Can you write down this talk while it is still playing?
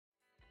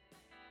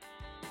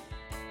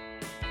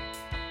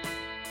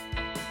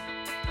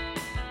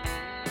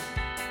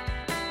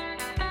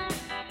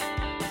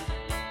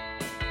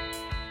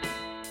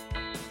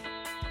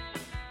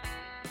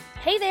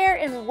Hey there,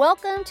 and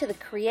welcome to the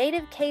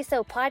Creative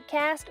Queso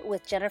podcast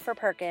with Jennifer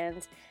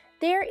Perkins.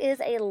 There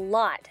is a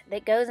lot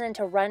that goes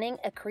into running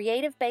a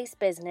creative-based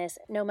business,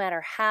 no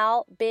matter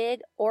how big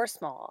or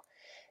small.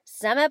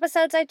 Some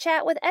episodes I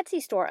chat with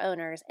Etsy store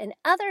owners, and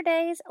other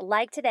days,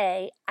 like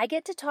today, I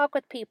get to talk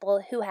with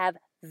people who have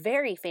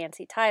very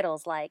fancy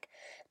titles like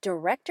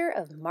Director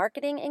of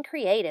Marketing and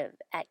Creative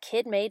at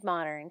Kid Made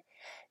Modern.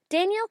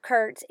 Danielle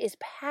Kurtz is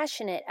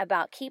passionate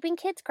about keeping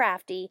kids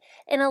crafty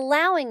and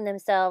allowing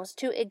themselves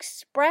to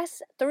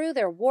express through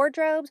their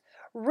wardrobes,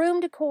 room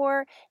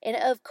decor, and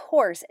of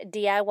course,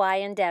 DIY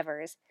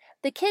endeavors.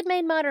 The Kid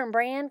Made Modern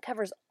brand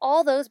covers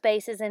all those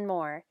bases and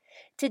more.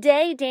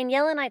 Today,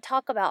 Danielle and I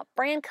talk about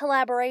brand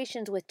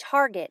collaborations with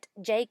Target,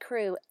 J.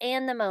 Crew,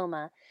 and the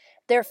MoMA,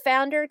 their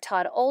founder,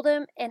 Todd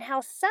Oldham, and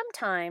how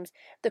sometimes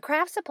the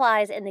craft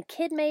supplies in the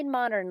Kid Made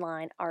Modern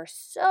line are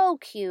so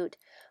cute,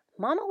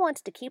 Mama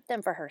wants to keep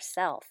them for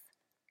herself.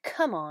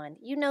 Come on,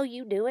 you know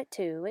you do it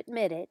too,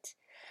 admit it.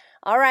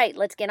 All right,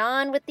 let's get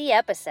on with the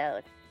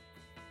episode.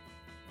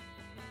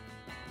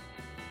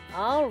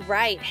 All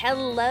right,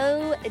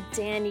 hello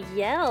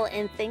Danielle,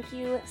 and thank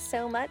you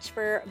so much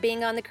for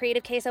being on the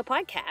Creative Queso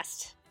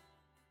podcast.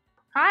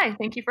 Hi,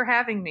 thank you for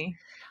having me.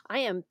 I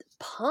am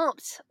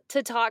pumped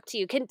to talk to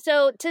you.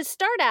 So to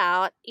start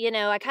out,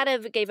 I kind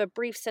of gave a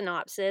brief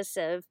synopsis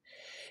of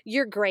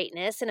your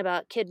greatness and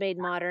about Kid Made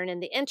Modern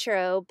in the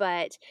intro,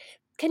 but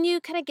can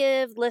you kind of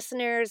give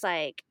listeners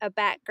like a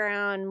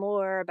background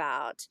more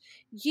about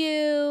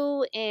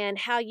you and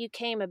how you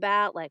came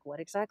about, like what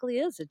exactly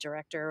is a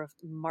director of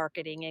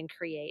marketing and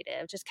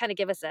creative? Just kind of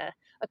give us a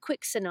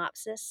quick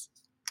synopsis.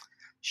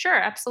 Sure,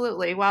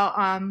 absolutely. Well,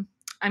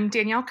 I'm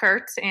Danielle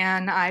Kurtz,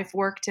 and I've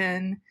worked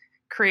in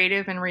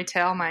creative and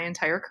retail my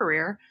entire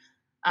career.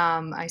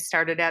 I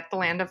started at the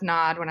Land of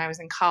Nod when I was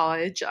in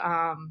college.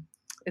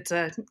 It's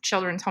a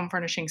children's home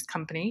furnishings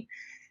company,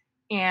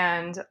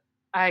 and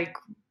I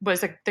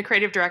was the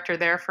creative director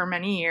there for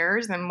many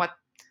years. And what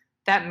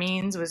that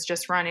means was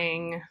just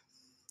running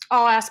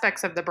all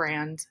aspects of the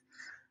brand.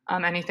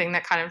 Anything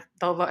that kind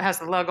of has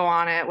the logo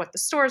on it, what the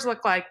stores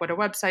look like, what a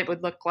website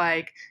would look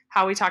like,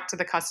 how we talk to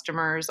the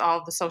customers, all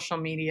of the social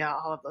media,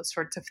 all of those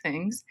sorts of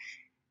things.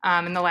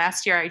 In the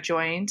last year, I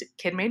joined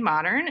Kid Made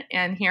Modern,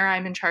 and here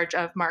I'm in charge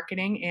of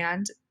marketing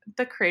and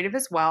the creative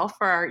as well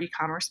for our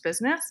e-commerce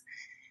business.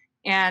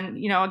 And,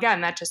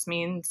 again, that just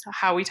means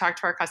how we talk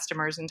to our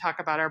customers and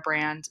talk about our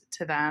brand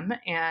to them.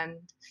 And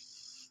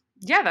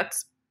yeah,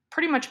 that's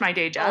pretty much my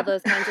day job. All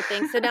those kinds of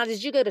things. So now,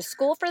 did you go to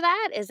school for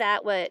that? Is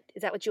that what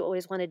you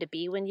always wanted to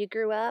be when you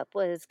grew up,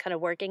 was kind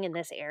of working in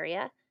this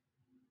area?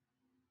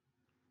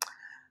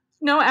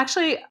 No,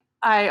 actually,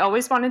 I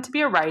always wanted to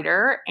be a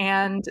writer,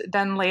 and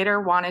then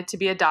later wanted to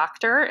be a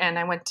doctor. And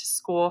I went to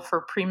school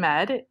for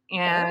pre-med.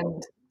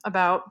 And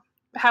about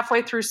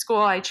halfway through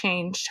school, I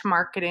changed to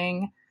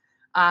marketing.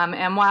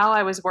 And while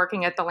I was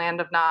working at the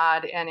Land of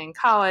Nod and in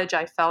college,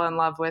 I fell in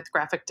love with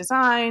graphic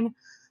design.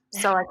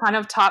 So I kind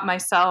of taught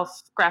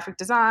myself graphic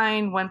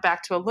design, went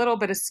back to a little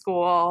bit of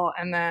school,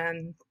 and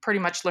then pretty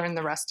much learned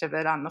the rest of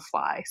it on the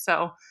fly.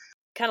 So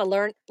kind of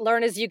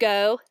learn as you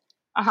go.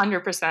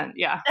 100%,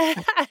 yeah.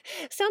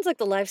 Sounds like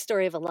the life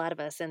story of a lot of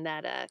us in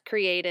that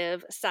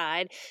creative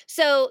side.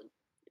 So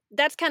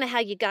that's kind of how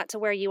you got to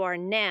where you are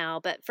now.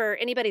 But for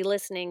anybody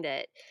listening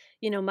that,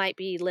 might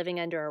be living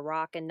under a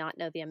rock and not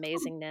know the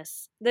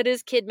amazingness that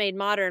is Kid Made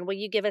Modern, will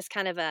you give us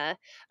kind of a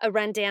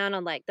rundown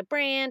on like the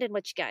brand and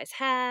what you guys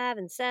have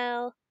and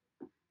sell?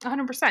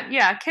 100%.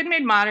 Yeah. Kid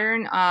Made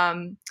Modern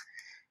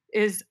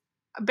is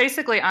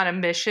basically on a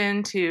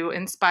mission to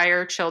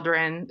inspire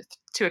children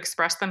to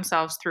express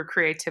themselves through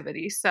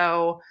creativity.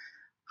 So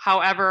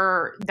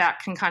however that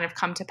can kind of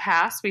come to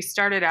pass, we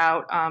started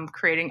out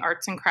creating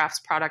arts and crafts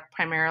product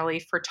primarily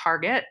for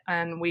Target,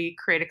 and we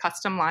create a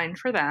custom line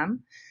for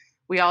them.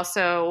 We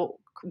also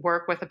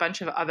work with a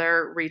bunch of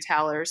other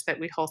retailers that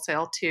we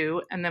wholesale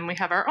to, and then we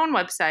have our own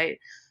website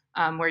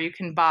where you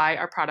can buy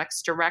our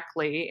products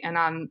directly. And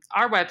on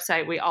our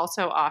website, we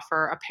also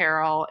offer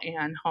apparel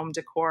and home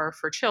decor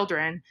for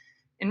children.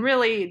 And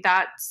really,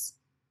 that's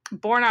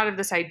born out of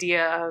this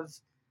idea of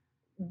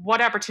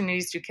what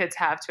opportunities do kids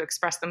have to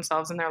express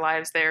themselves in their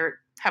lives. They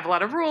have a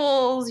lot of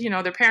rules,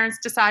 their parents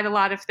decide a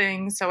lot of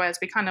things. So as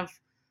we kind of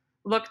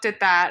looked at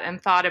that and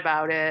thought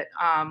about it,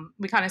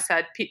 we kind of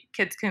said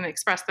kids can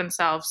express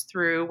themselves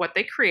through what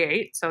they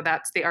create. So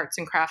that's the arts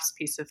and crafts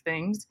piece of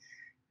things.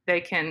 They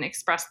can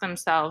express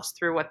themselves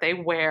through what they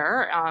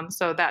wear.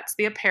 So that's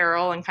the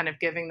apparel, and kind of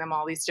giving them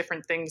all these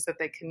different things that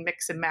they can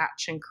mix and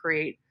match and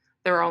create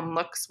their own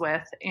looks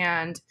with.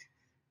 And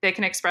they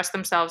can express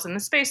themselves in the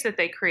space that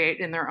they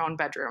create in their own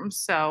bedrooms.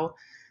 So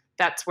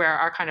that's where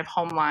our kind of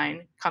home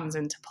line comes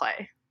into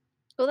play.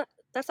 Well,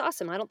 that's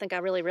awesome. I don't think I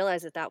really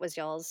realized that was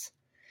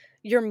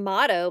your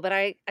motto, but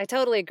I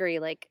totally agree.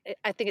 Like,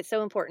 I think it's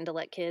so important to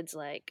let kids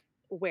like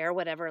wear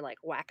whatever like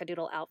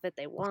wackadoodle outfit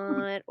they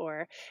want.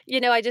 Or,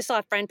 I just saw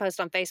a friend post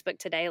on Facebook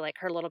today, like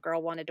her little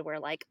girl wanted to wear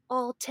like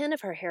all 10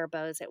 of her hair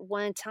bows at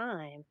one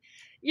time.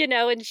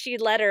 and she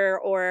let her,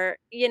 or,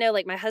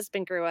 like my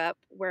husband grew up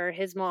where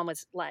his mom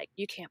was like,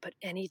 you can't put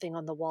anything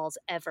on the walls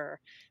ever.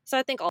 So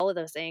I think all of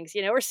those things,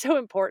 are so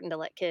important to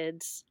let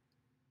kids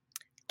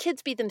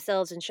be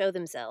themselves and show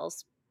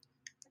themselves.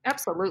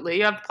 Absolutely.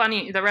 You have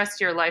plenty the rest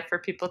of your life for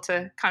people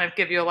to kind of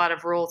give you a lot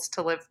of rules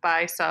to live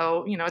by.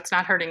 So, it's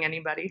not hurting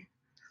anybody.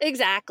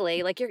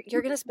 Exactly. Like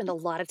you're going to spend a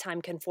lot of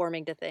time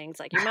conforming to things.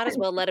 Like you might as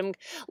well let them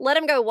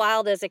go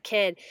wild as a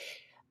kid.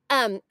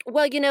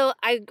 Well,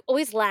 I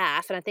always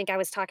laugh, and I think I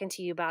was talking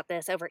to you about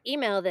this over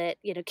email that,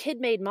 Kid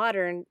Made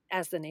Modern,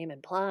 as the name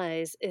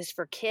implies, is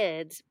for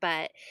kids,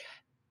 but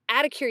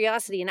out of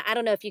curiosity, and I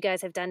don't know if you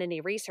guys have done any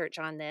research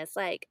on this,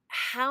 like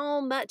how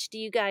much do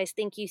you guys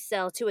think you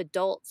sell to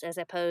adults as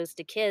opposed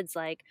to kids?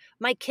 Like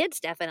my kids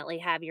definitely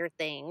have your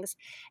things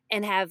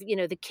and have,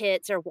 the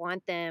kits or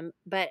want them,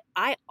 but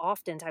I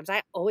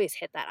always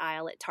hit that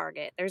aisle at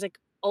Target. There's like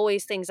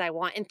always things I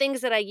want and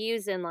things that I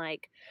use in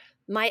like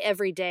my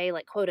everyday,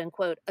 like quote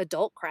unquote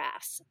adult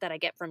crafts that I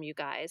get from you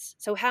guys.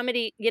 So how much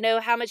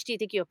do you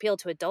think you appeal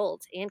to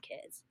adults and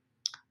kids?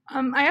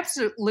 I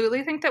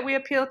absolutely think that we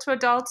appeal to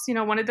adults.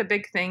 One of the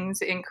big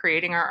things in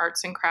creating our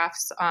arts and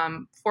crafts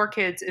for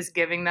kids is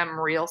giving them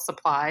real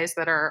supplies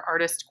that are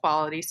artist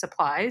quality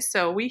supplies.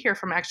 So we hear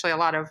from actually a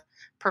lot of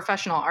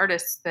professional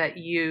artists that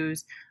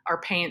use our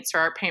paints or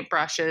our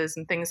paintbrushes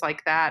and things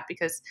like that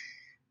because,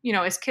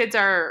 as kids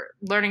are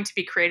learning to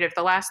be creative,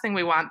 the last thing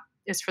we want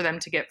is for them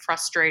to get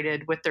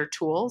frustrated with their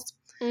tools.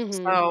 Mm-hmm.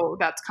 So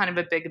that's kind of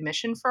a big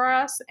mission for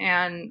us.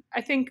 And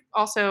I think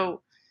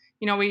also,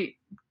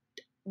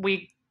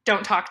 we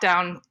don't talk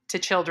down to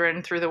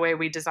children through the way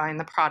we design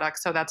the product.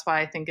 So that's why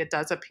I think it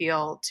does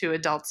appeal to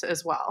adults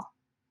as well.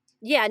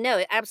 Yeah,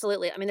 no,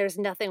 absolutely. I mean, there's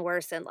nothing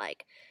worse than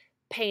like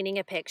painting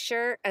a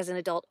picture as an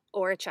adult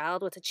or a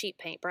child with a cheap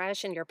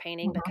paintbrush and your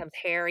painting Mhm. becomes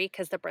hairy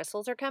because the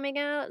bristles are coming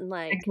out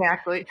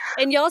Exactly.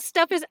 and y'all's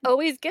stuff is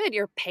always good.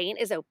 Your paint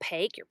is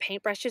opaque, your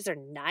paintbrushes are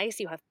nice,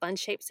 you have fun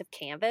shapes of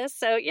canvas.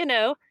 So,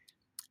 I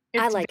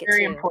It's like it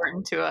very too.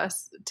 important to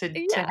us to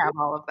Yeah. have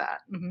all of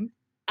that. Hmm.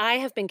 I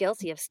have been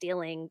guilty of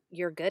stealing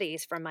your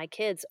goodies from my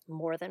kids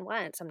more than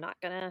once. I'm not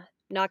gonna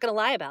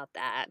lie about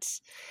that.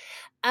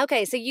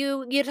 Okay, so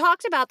you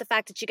talked about the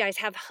fact that you guys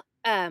have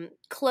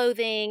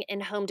clothing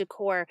and home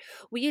decor.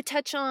 Will you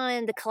touch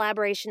on the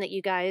collaboration that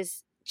you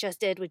guys just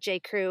did with J.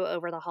 Crew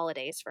over the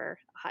holidays for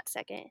a hot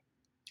second?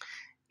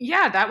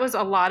 Yeah, that was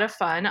a lot of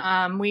fun.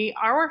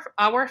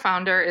 Our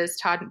founder is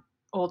Todd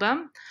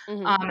Oldham,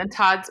 Hmm. and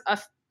Todd's a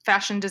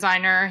fashion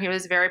designer. He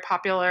was very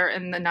popular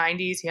in the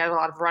 '90s. He had a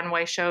lot of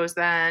runway shows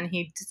then.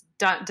 He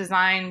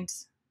designed,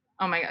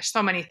 oh my gosh,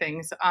 so many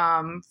things,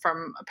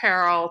 from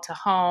apparel to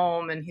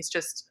home, and he's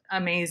just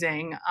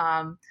amazing.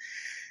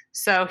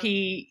 So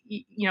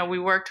we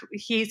worked.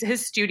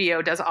 His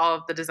studio does all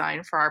of the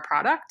design for our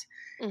product.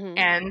 Hmm.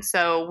 And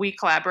so we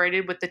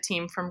collaborated with the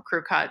team from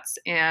Crew Cuts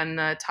and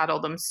the Todd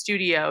Oldham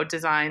studio,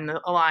 designed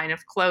a line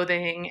of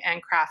clothing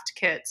and craft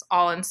kits,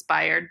 all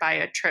inspired by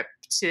a trip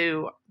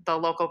to the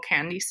local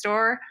candy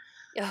store.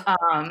 Oh,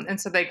 And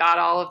so they got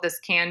all of this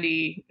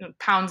candy,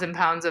 pounds and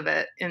pounds of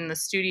it in the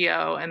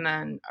studio, and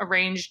then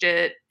arranged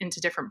it into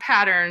different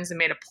patterns and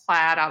made a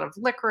plaid out of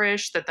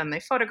licorice that then they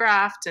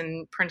photographed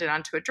and printed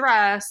onto a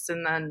dress,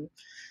 and then,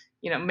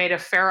 made a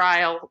Fair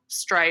Isle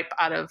stripe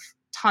out of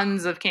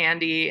tons of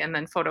candy and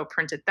then photo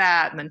printed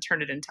that and then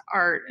turned it into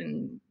art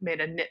and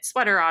made a knit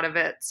sweater out of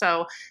it.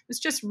 So it was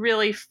just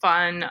really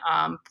fun,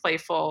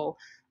 playful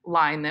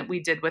line that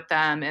we did with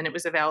them, and it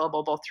was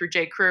available both through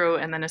J. Crew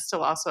and then is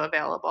still also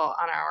available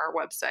on our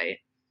website.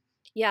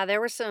 yeah,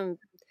 there were some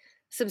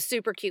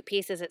super cute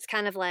pieces. It's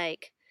kind of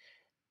like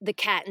the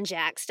Cat and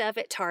Jack stuff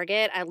at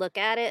Target. I look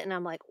at it and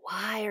I'm like,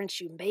 why aren't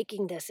you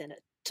making this in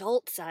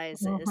adult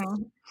sizes?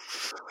 Mhm.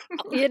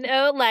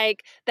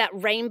 Like that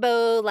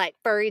rainbow, like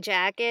furry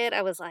jacket.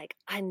 I was like,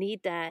 I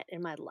need that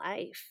in my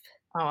life.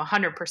 Oh,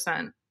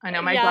 100%. I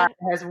know my Yeah, daughter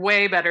has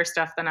way better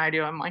stuff than I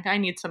do. I'm like, I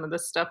need some of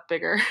this stuff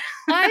bigger.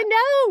 I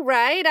know,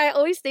 right? I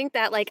always think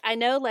that, like, I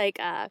know, like,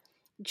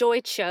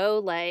 Joy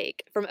Cho,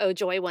 like, from Oh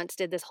Joy once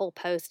did this whole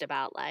post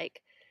about,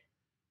 like,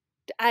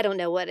 I don't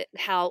know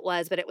how it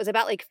was, but it was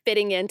about like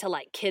fitting into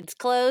like kids'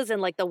 clothes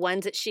and like the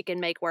ones that she can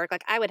make work.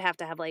 Like I would have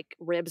to have like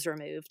ribs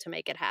removed to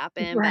make it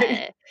happen. Right.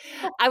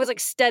 But I was like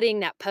studying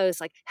that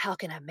post, like, how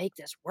can I make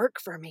this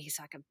work for me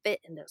so I can fit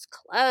in those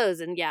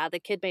clothes? And yeah, the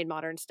Kid Made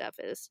Modern stuff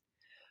is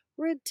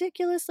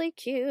ridiculously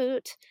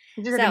cute.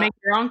 You just have to So make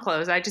your own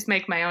clothes. I just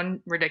make my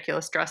own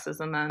ridiculous dresses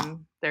and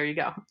then there you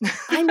go.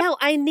 I know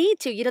I need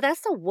to.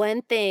 That's the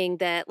one thing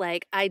that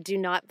like I do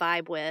not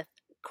vibe with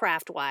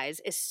craft wise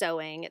is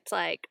sewing. It's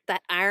like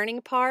that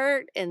ironing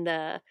part and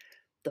the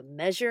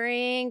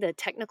measuring, the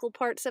technical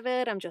parts of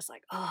it. I'm just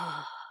like,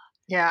 oh.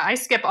 Yeah, I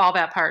skip all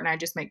that part and I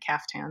just make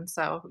caftans.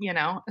 So,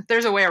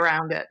 there's a way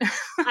around it.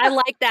 I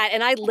like that.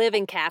 And I live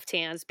in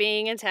caftans.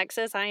 Being in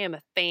Texas, I am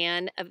a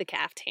fan of the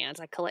caftans.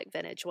 I collect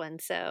vintage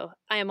ones. So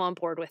I am on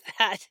board with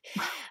that.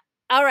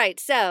 All right.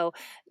 So,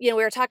 we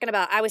were talking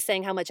about, I was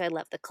saying how much I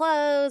love the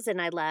clothes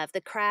and I love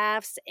the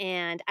crafts.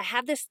 And I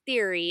have this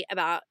theory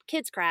about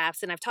kids'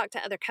 crafts, and I've talked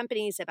to other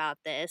companies about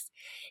this,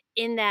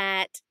 in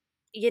that,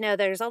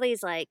 there's all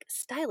these like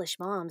stylish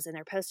moms and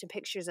they're posting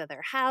pictures of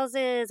their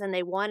houses and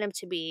they want them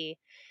to be,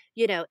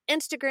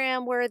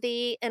 Instagram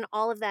worthy and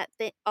all of that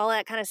all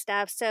that kind of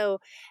stuff. So,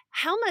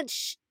 how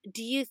much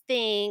do you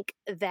think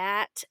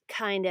that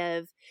kind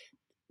of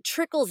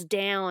trickles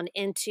down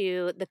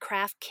into the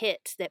craft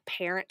kits that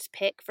parents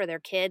pick for their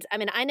kids? I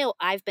mean, I know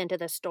I've been to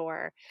the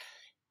store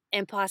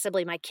and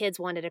possibly my kids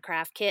wanted a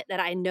craft kit that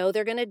I know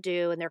they're going to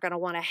do and they're going to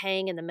want to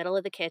hang in the middle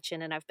of the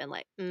kitchen. And I've been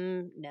like,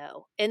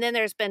 no. And then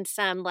there's been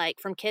some like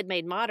from Kid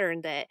Made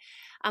Modern that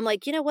I'm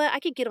like, you know what? I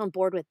could get on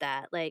board with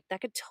that. Like that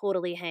could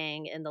totally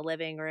hang in the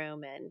living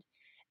room, and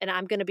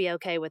I'm going to be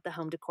okay with the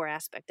home decor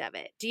aspect of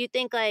it. Do you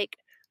think like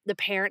the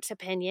parents'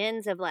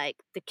 opinions of like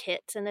the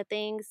kits and the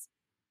things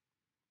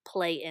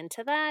play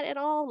into that at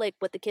all? Like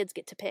what the kids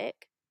get to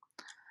pick?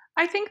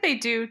 I think they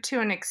do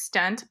to an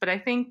extent, but I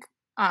think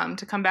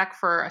to come back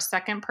for a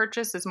second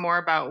purchase is more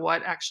about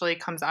what actually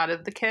comes out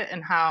of the kit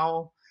and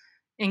how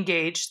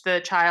engaged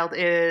the child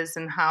is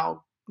and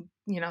how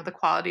the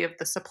quality of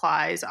the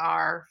supplies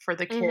are for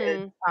the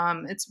kid.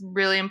 Mm-hmm. It's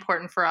really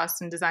important for us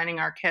in designing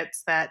our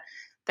kits that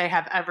they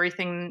have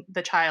everything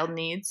the child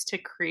needs to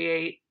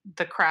create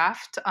the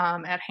craft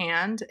at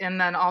hand,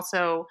 and then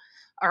also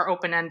are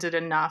open-ended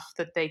enough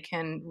that they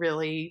can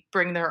really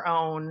bring their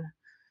own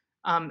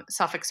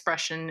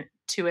self-expression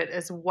to it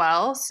as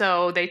well.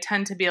 So they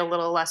tend to be a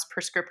little less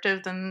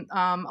prescriptive than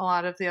a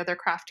lot of the other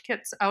craft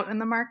kits out in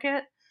the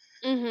market.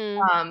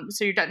 Mm-hmm.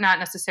 So you're not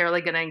necessarily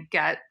going to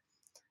get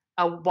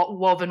a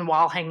woven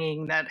wall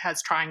hanging that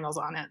has triangles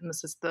on it, and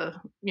this is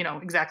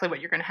exactly what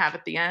you're going to have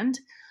at the end.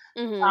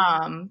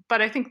 Mm-hmm.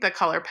 But I think the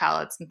color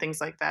palettes and things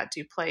like that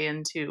do play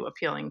into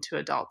appealing to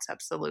adults.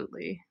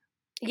 Absolutely.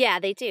 Yeah,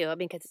 they do. I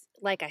mean, because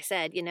like I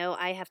said,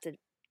 I have to,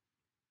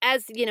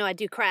 as I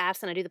do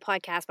crafts and I do the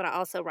podcast, but I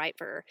also write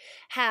for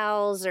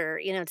House or,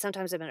 and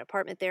sometimes I'm in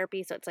apartment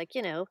therapy. So it's like,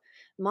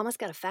 mama's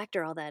got to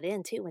factor all that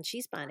in too when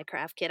she's buying a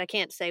craft kit. I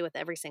can't say with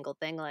every single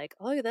thing like,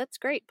 oh, that's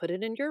great. Put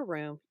it in your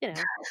room. You,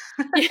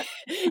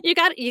 you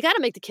got to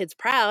make the kids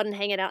proud and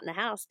hang it out in the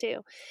house too.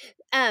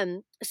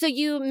 So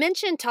you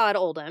mentioned Todd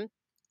Oldham.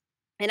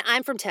 And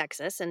I'm from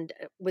Texas and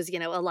was,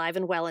 alive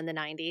and well in the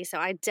 90s. So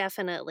I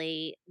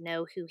definitely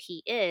know who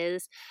he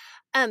is.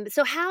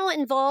 So how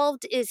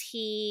involved is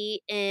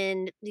he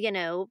in,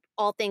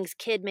 all things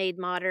Kid Made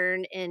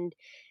Modern, and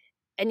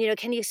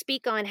can you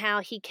speak on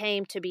how he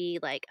came to be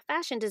like a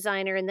fashion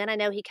designer? And then I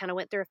know he kind of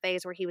went through a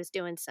phase where he was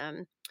doing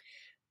some,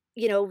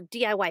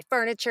 DIY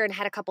furniture and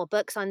had a couple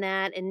books on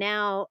that. And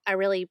now I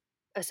really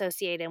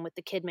associate him with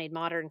the Kid Made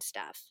Modern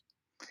stuff.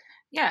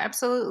 Yeah,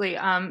 absolutely.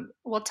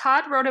 Well,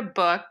 Todd wrote a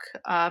book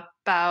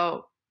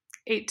about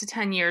 8 to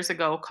 10 years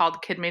ago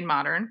called Kid Made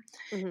Modern.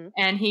 Hmm.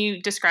 And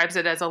he describes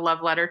it as a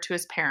love letter to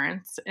his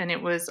parents. And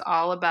it was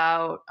all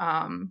about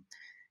having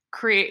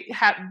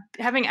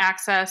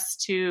access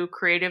to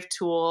creative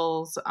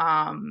tools,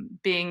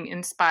 being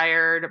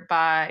inspired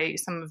by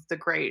some of the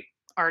great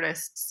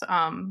artists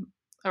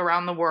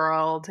around the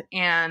world,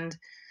 and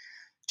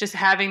just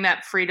having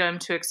that freedom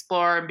to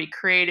explore and be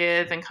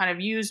creative and kind of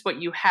use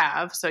what you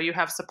have. So you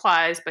have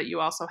supplies, but you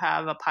also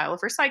have a pile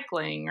of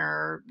recycling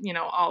or,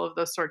 all of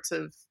those sorts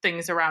of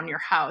things around your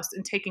house,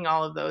 and taking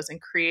all of those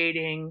and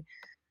creating,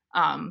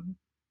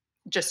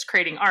 just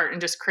creating art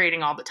and just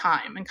creating all the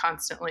time and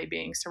constantly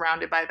being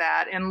surrounded by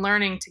that and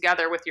learning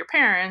together with your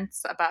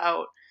parents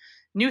about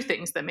new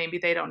things that maybe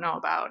they don't know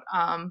about.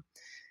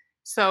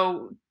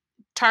 So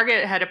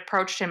Target had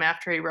approached him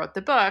after he wrote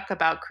the book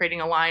about creating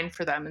a line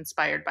for them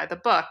inspired by the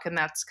book. And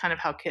that's kind of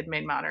how Kid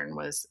Made Modern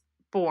was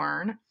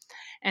born.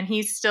 And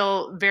he's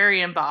still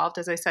very involved.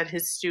 As I said,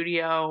 his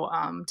studio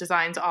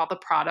designs all the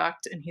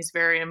product, and he's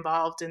very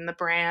involved in the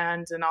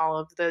brand and all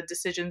of the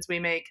decisions we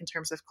make in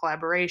terms of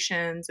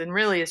collaborations, and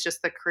really is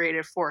just the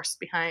creative force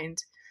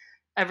behind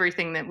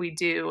everything that we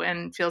do,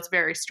 and feels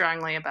very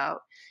strongly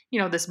about,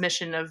 this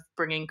mission of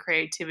bringing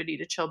creativity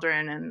to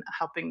children and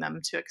helping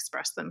them to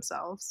express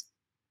themselves.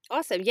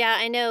 Awesome. Yeah,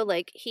 I know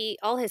like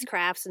all his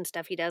crafts and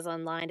stuff he does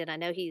online, and I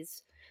know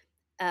he's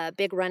a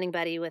big running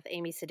buddy with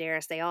Amy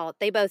Sedaris.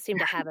 They both seem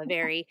to have a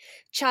very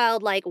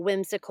childlike,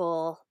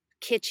 whimsical,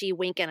 kitschy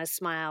wink and a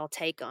smile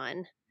take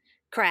on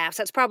crafts.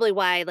 That's probably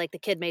why like the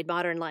Kid Made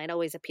Modern line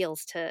always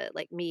appeals to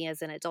like me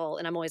as an adult,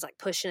 and I'm always like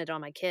pushing it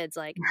on my kids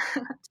like,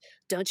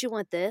 don't you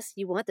want this?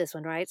 You want this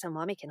one, right? So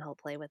mommy can help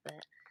play with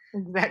it.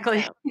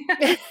 Exactly. So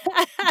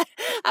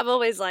I'm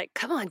always like,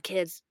 come on,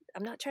 kids.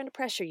 I'm not trying to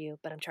pressure you,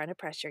 but I'm trying to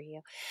pressure you.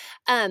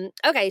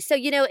 Okay, so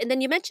and then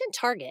you mentioned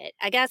Target.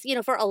 I guess,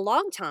 for a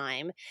long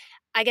time,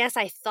 I guess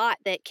I thought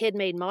that Kid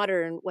Made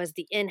Modern was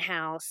the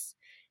in-house,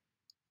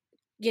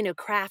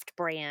 craft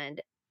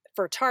brand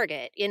for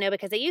Target,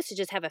 because they used to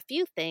just have a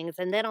few things,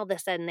 and then all of a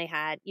sudden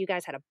you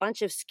guys had a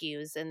bunch of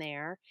SKUs in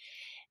there.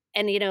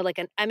 And,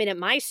 at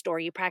my store,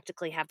 you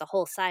practically have the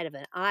whole side of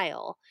an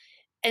aisle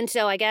And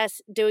so I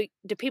guess, do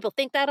people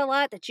think that a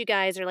lot, that you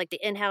guys are like the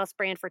in-house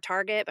brand for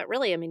Target? But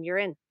really, I mean, you're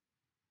in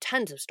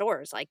tons of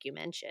stores, like you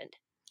mentioned.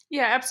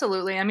 Yeah,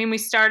 absolutely. I mean, we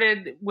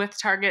started with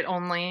Target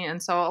only,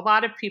 and so a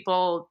lot of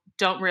people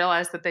don't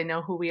realize that they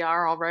know who we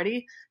are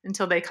already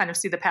until they kind of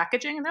see the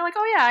packaging and they're like,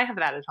 "Oh yeah, I have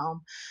that at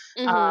home.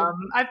 Mhm.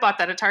 I've bought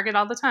that at Target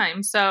all the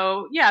time."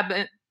 So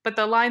yeah, but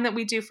the line that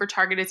we do for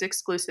Target is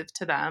exclusive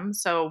to them.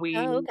 So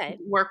Oh, we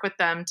okay. work with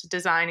them to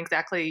design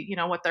exactly,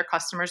 what their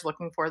customer's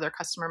looking for. Their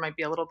customer might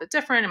be a little bit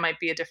different. It might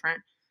be a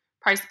different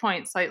price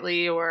point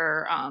slightly,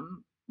 or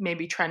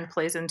maybe trend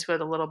plays into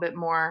it a little bit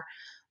more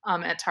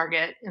at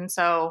Target. And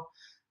so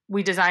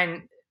we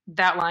design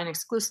that line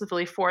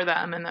exclusively for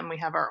them, and then we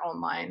have our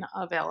own line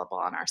available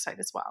on our site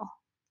as well.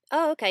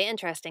 Oh, okay,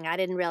 interesting. I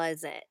didn't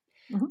realize that,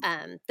 Mhm.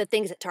 the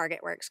things at Target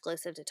were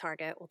exclusive to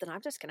Target. Well, then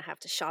I'm just gonna have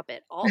to shop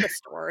at all the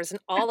stores and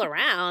all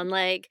around.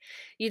 Like,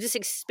 you just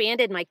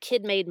expanded my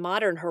kid-made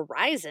modern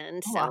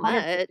horizon Oh, so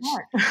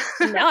much. 100%.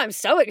 Now I'm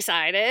so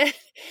excited.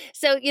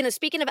 So,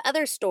 speaking of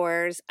other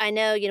stores, I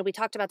know, we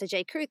talked about the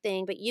J. Crew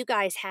thing, but you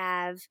guys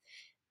have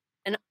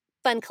an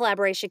fun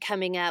collaboration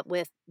coming up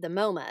with the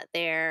MoMA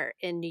there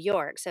in New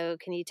York. So,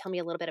 can you tell me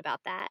a little bit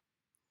about that?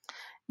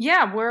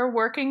 Yeah, we're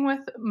working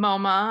with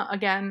MoMA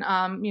again.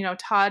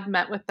 Todd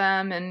met with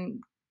them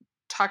and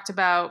talked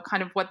about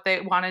kind of what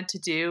they wanted to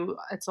do.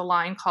 It's a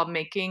line called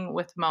Making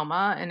with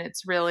MoMA, and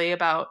it's really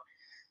about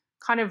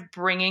kind of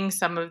bringing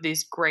some of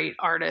these great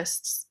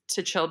artists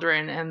to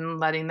children and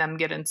letting them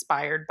get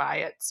inspired by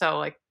it. So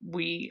like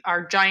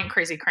our giant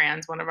crazy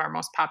crayons, one of our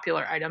most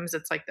popular items,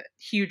 it's like the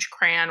huge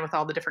crayon with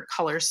all the different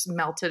colors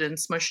melted and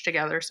smushed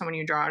together. So when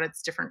you draw it,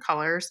 it's different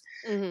colors.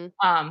 Mhm.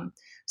 Um,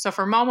 so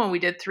for MoMA, we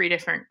did 3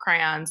 different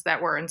crayons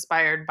that were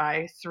inspired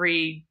by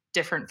 3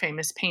 different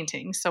famous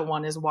paintings. So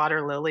one is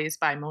Water Lilies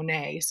by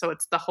Monet. So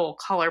it's the whole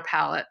color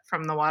palette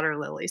from the Water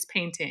Lilies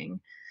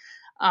painting,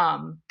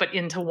 but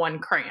into one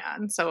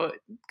crayon. So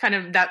kind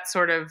of that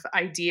sort of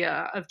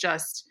idea of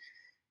just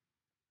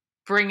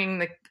bringing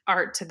the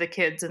art to the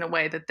kids in a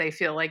way that they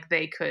feel like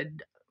they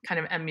could kind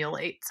of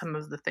emulate some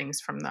of the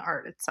things from the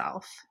art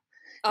itself.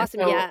 And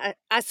Awesome. so Yeah,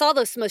 I saw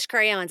those smush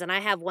crayons, and I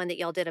have one that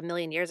y'all did a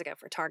million years ago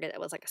for Target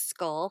that was like a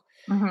skull.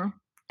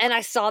 mhm. And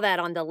I saw that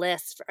on the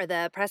list or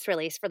the press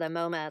release for the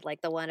MoMA,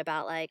 like the one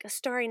about like a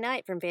starry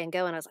night from Van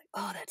Gogh. And I was like,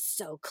 oh, that's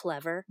so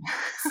clever.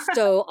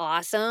 So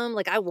awesome.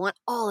 Like, I want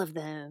all of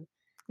them.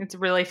 It's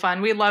really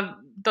fun. We love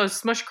those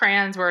smush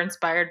crayons were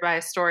inspired by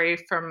a story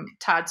from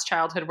Todd's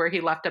childhood where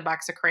he left a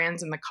box of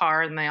crayons in the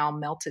car and they all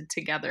melted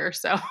together.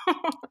 So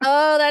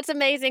Oh, that's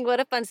amazing. What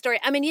a fun story.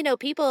 I mean,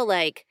 people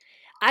like,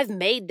 I've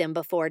made them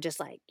before, just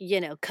like,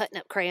 cutting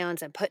up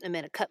crayons and putting them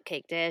in a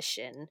cupcake dish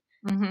and,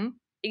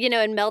 mhm.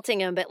 and melting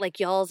them. But like,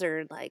 y'all's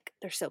are like,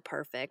 they're so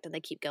perfect and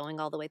they keep going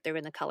all the way through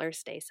and the colors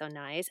stay so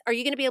nice. Are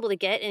you going to be able to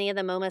get any of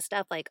the MoMA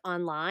stuff like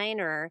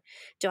online, or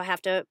do I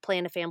have to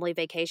plan a family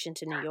vacation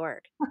to New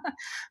York?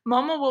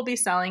 Momo will be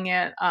selling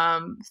it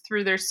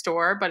through their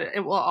store, but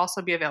it will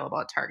also be available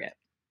at Target.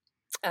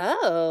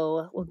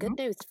 Oh, well, good Mhm.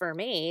 news for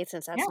me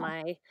since that's Yeah,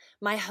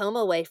 my home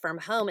away from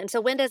home. And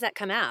so when does that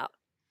come out?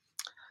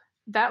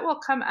 that will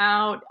come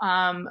out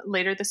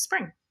later this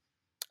spring.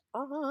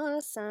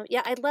 Awesome.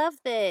 Yeah, I love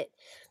that.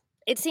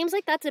 It seems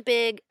like that's a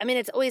big, I mean,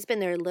 it's always been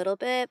there a little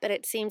bit, but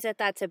it seems that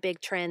that's a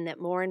big trend that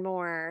more and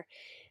more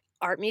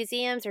art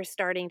museums are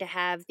starting to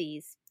have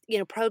these,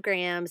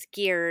 programs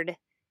geared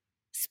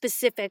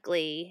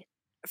specifically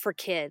for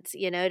kids,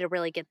 to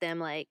really get them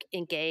like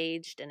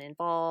engaged and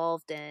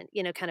involved and,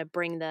 kind of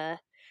bring the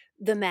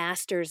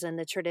masters and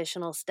the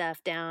traditional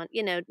stuff down,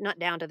 not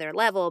down to their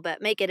level,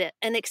 but make it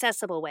an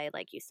accessible way,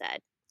 like you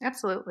said.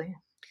 Absolutely.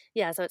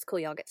 Yeah, so it's cool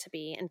y'all get to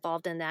be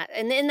involved in that.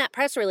 And in that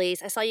press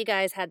release, I saw you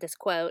guys had this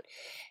quote,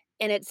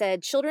 and it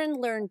said, children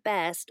learn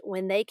best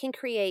when they can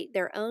create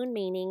their own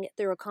meaning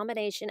through a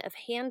combination of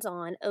hands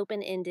on,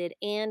 open ended,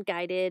 and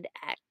guided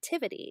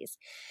activities.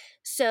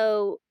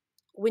 So,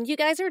 when you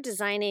guys are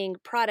designing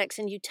products,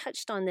 and you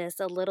touched on this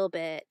a little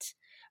bit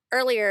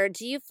earlier,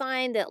 do you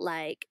find that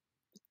like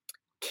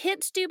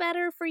kits do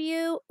better for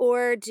you,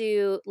 or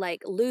do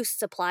like loose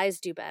supplies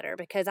do better?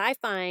 Because I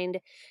find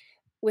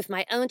with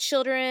my own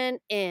children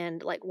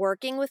and like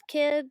working with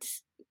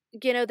kids,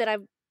 that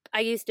I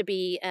used to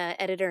be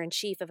editor in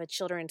chief of a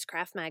children's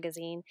craft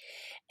magazine,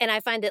 and I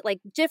find that like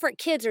different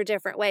kids are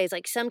different ways.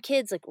 Like some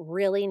kids like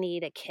really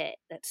need a kit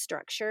that's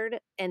structured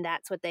and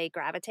that's what they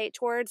gravitate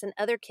towards. And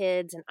other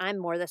kids, and I'm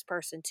more this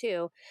person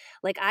too,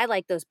 like I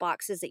like those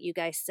boxes that you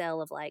guys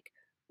sell of like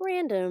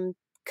random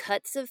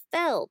cuts of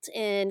felt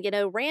and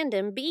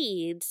random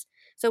beads.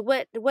 So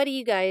what do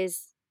you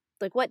guys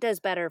like, what does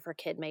better for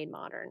Kid Made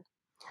Modern?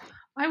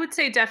 I would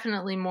say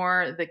definitely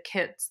more the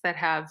kits that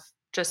have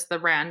just the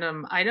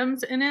random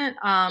items in it.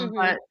 Mhm.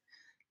 But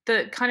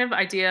the kind of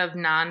idea of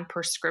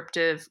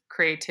non-prescriptive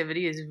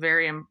creativity is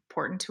very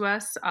important to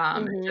us.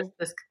 And just Mhm.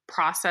 this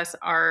process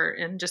art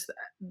and just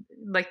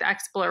like the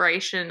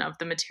exploration of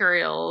the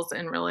materials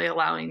and really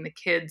allowing the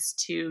kids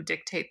to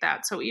dictate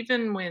that. So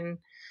even when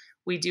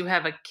we do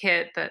have a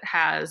kit that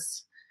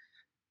has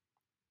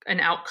an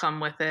outcome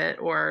with it,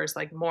 or is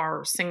like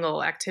more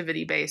single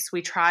activity based.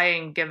 We try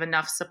and give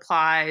enough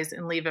supplies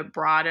and leave it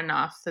broad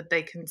enough that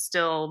they can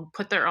still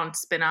put their own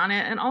spin on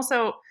it. And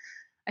also,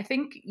 I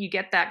think you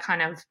get that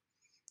kind of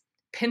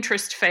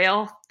Pinterest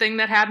fail thing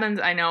that happens.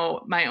 I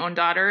know my own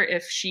daughter,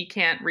 if she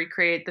can't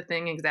recreate the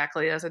thing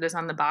exactly as it is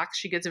on the box,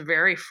 she gets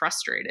very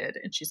frustrated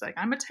and she's like,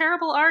 I'm a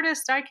terrible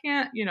artist. I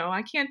can't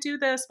do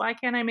this. Why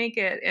can't I make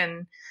it?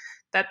 And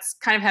that's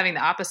kind of having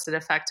the opposite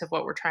effect of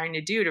what we're trying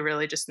to do, to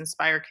really just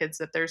inspire kids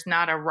that there's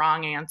not a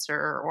wrong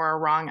answer or a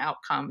wrong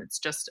outcome. It's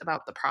just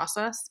about the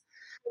process.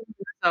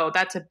 So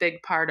that's a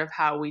big part of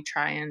how we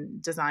try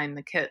and design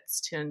the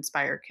kits, to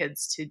inspire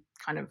kids to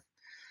kind of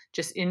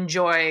just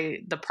enjoy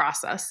the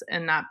process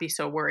and not be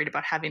so worried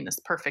about having this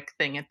perfect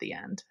thing at the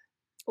end.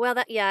 Well,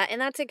 and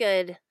that's a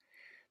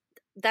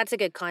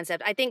good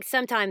concept. I think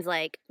sometimes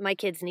like my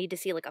kids need to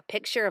see like a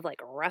picture of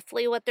like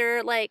roughly what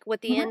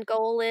what the Mhm. end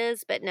goal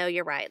is, but no,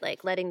 you're right.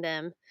 Like letting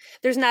them,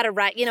 there's not a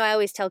right, I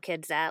always tell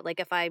kids that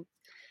like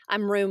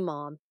I'm room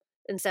mom.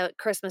 And so at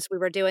Christmas we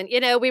were doing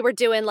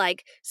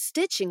like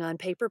stitching on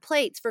paper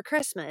plates for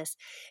Christmas,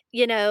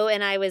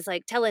 and I was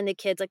like telling the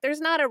kids like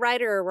there's not a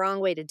right or a wrong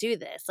way to do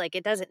this. Like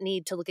it doesn't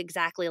need to look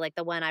exactly like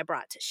the one I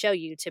brought to show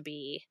you to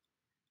be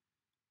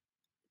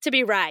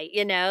right,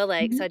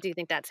 like so Mhm. I do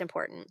think that's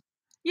important.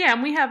 Yeah,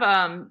 and we have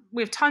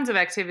tons of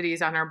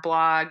activities on our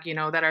blog,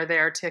 that are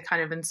there to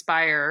kind of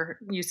inspire.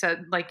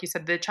 Like you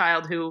said, the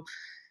child who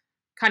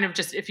kind of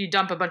just, if you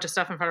dump a bunch of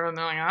stuff in front of them,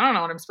 they're like, I don't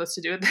know what I'm supposed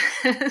to do with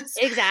this.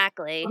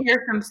 Exactly.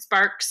 Here's some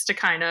sparks to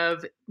kind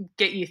of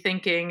get you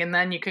thinking, and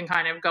then you can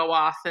kind of go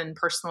off and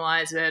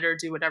personalize it or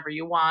do whatever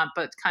you want.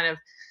 But kind of,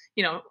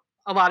 you know,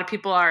 a lot of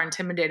people are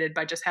intimidated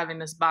by just having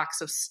this box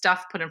of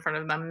stuff put in front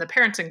of them, and the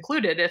parents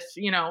included. If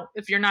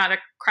you're not a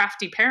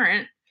crafty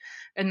parent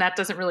and that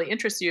doesn't really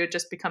interest you, it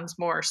just becomes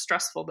more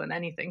stressful than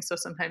anything. So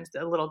sometimes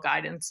a little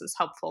guidance is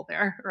helpful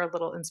there, or a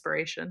little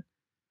inspiration.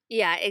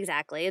 Yeah,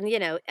 exactly. And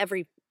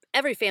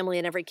every family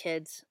and every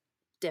kid's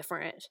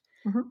different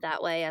Mhm.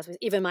 that way.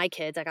 Even my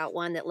kids, I got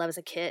one that loves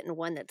a kit and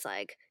one that's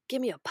like,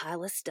 give me a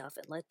pile of stuff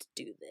and let's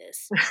do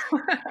this.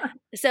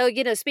 So,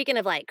 speaking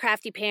of like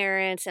crafty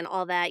parents and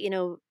all that,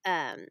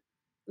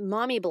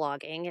 mommy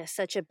blogging is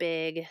such a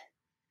big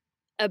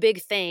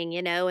thing,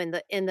 in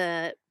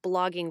the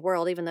blogging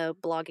world, even though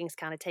blogging's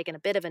kind of taken a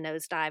bit of a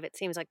nosedive. It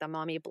seems like the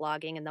mommy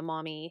blogging and the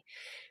mommy,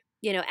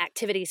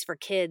 activities for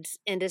kids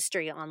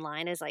industry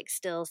online is like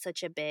still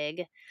such a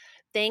big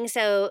thing.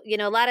 So,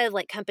 a lot of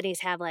like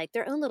companies have like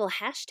their own little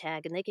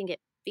hashtag and they can get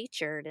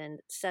featured and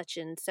such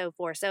and so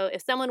forth. So,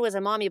 if someone was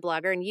a mommy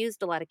blogger and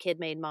used a lot of Kid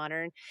Made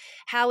Modern,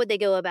 how would they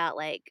go about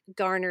like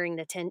garnering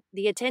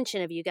the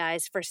attention of you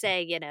guys for,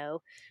 say,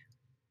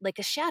 like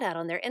a shout out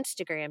on their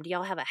Instagram? Do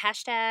y'all have a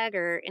hashtag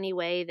or any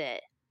way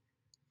that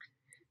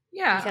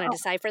you Yeah. kind of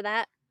decipher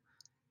that?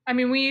 I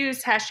mean, we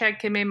use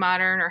hashtag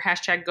KidMadeModern or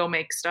hashtag Go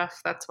Make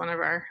Stuff. That's one of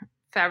our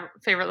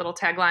favorite little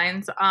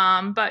taglines.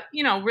 But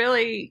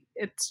really,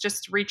 it's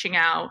just reaching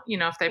out.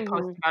 If they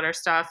post Hmm. about our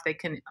stuff, they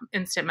can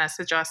instant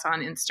message us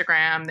on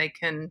Instagram. They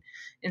can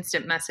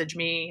instant message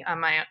me on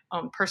my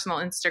own personal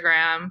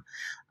Instagram.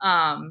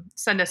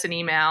 Send us an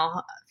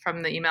email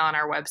from the email on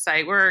our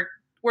website.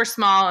 We're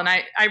small, and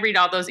I read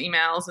all those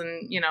emails,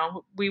 and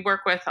we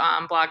work with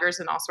bloggers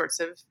in all sorts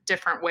of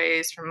different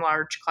ways, from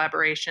large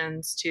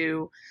collaborations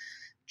to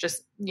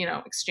just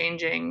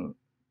exchanging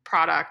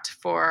product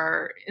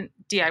for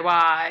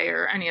DIY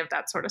or any of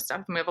that sort of stuff.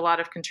 And we have a lot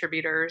of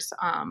contributors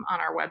on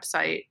our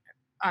website,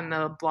 on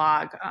the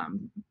blog,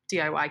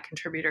 DIY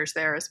contributors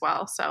there as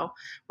well. So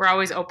we're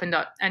always open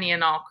to any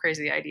and all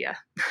crazy idea.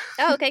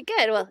 Oh, okay,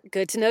 good. Well,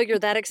 good to know you're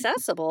that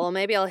accessible.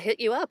 Maybe I'll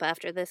hit you up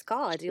after this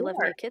call. I do love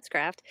me Sure. a kids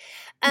craft.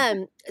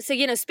 So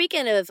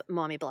speaking of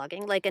mommy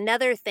blogging, like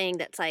another thing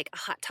that's like a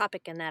hot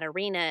topic in that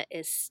arena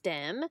is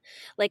STEM.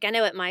 Like I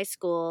know at my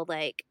school,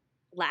 like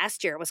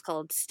last year it was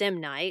called STEM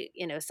night,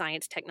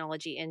 science,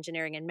 technology,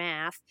 engineering, and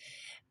math.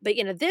 But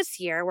this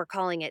year we're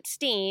calling it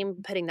STEAM,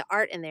 putting the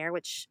art in there,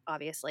 which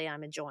obviously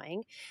I'm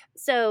enjoying.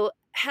 So,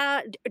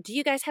 how do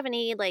you guys have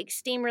any like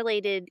STEAM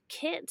related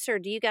kits, or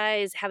do you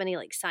guys have any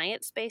like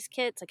science based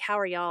kits? Like, how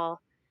are y'all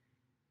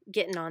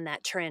getting on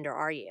that trend, or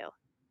are you?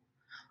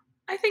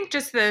 I think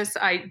just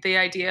the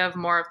idea of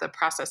more of the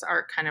process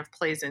art kind of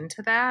plays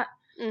into that.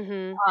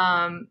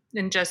 Mm-hmm.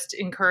 And just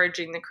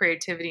encouraging the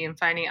creativity and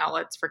finding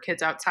outlets for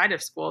kids outside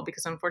of school,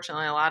 because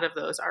unfortunately a lot of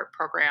those art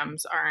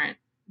programs aren't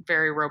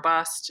very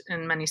robust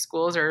in many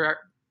schools, or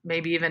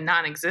maybe even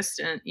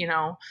non-existent,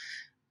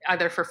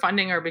 either for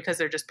funding or because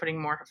they're just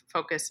putting more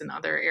focus in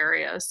other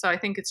areas. So I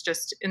think it's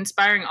just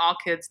inspiring all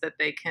kids that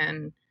they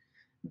can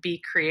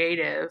be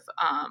creative.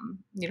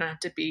 You don't have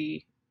to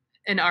be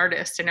an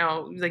artist. I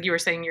know, like you were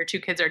saying, your two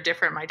kids are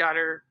different. My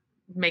daughter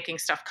making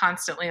stuff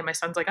constantly, and my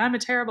son's like, I'm a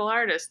terrible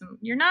artist. And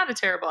you're not a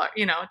terrible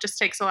it just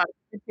takes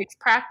it takes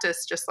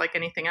practice, just like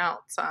anything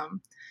else.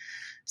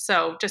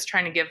 So just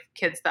trying to give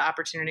kids the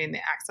opportunity and the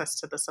access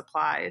to the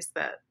supplies,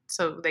 that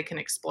so they can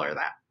explore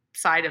that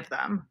side of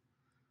them.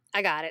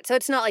 I got it. So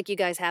it's not like you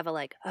guys have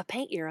a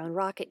paint your own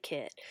rocket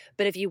kit,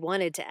 but if you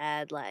wanted to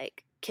add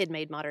like Kid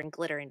Made Modern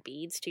glitter and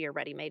beads to your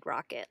Ready Made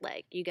rocket.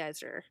 Like, you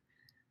guys are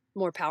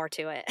more power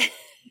to it.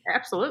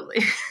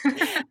 Absolutely.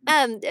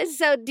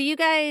 So do you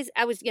guys,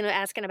 I was,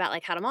 asking about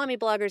like how do mommy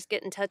bloggers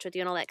get in touch with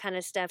you and all that kind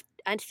of stuff.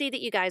 I see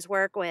that you guys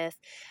work with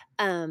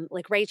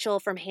like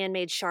Rachel from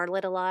Handmade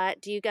Charlotte a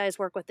lot. Do you guys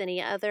work with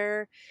any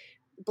other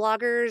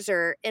bloggers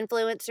or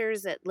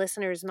influencers that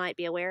listeners might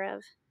be aware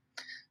of?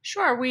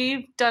 Sure.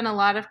 We've done a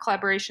lot of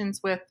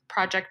collaborations with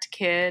Project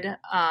Kid.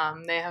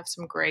 They have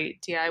some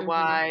great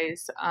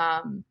DIYs.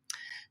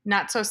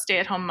 Not So Stay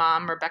at Home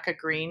Mom, Rebecca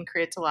Green,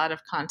 creates a lot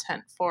of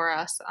content for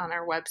us on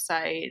our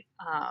website.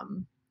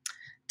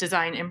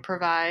 Design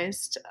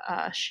Improvised.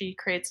 She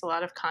creates a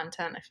lot of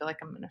content. I feel like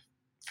I'm going to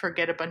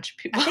forget a bunch of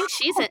people. I think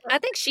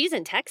she's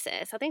in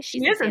Texas. I think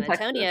she's She in is in San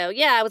Antonio. Texas.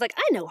 Yeah, I was like,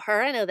 I know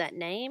her. I know that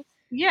name.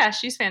 Yeah,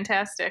 she's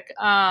fantastic.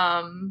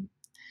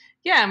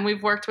 Yeah, and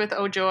we've worked with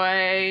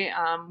Ojoy.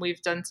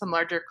 We've done some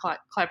larger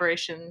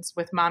collaborations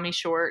with Mommy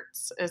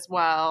Shorts as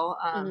well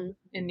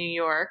in New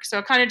York. So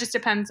it kind of just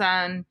depends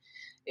on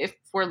if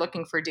we're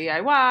looking for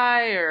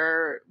DIY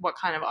or what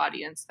kind of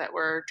audience that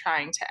we're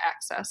trying to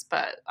access.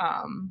 But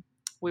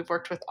we've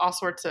worked with all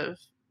sorts of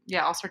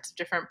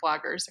different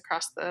bloggers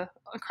across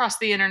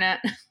the internet.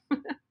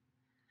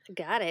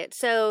 Got it.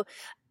 So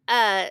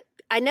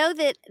I know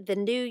that the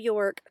New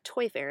York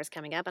Toy Fair is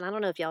coming up, and I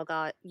don't know if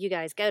you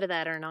guys go to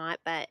that or not,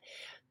 but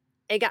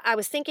I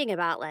was thinking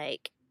about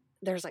like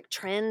there's like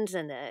trends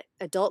in the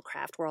adult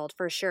craft world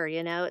for sure.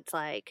 It's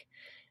like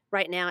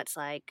right now it's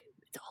like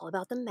it's all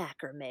about the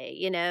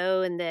macrame,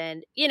 and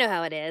then you know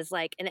how it is,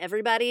 like, and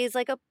everybody's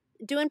like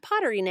doing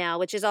pottery now,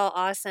 which is all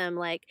awesome.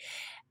 Like,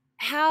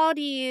 how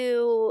do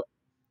you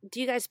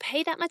guys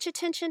pay that much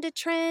attention to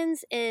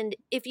trends? And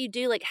if you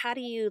do, like, how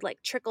do you like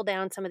trickle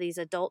down some of these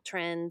adult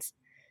trends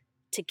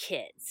to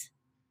kids?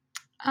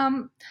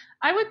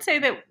 I would say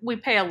that we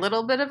pay a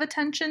little bit of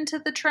attention to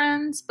the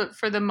trends, but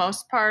for the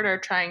most part are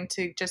trying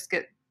to just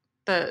get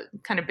the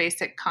kind of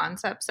basic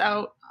concepts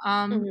out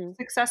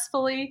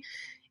successfully.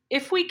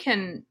 If we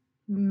can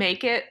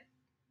make it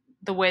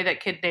the way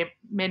that Kid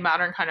Made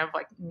Modern kind of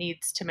like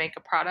needs to make a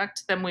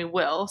product, then we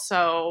will.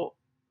 So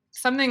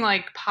something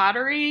like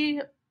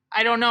pottery,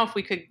 I don't know if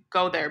we could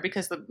go there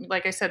because,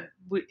 like I said,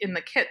 in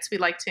the kits, we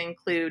like to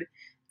include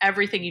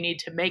everything you need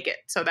to make it.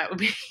 So that would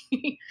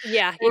be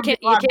yeah, you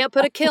can't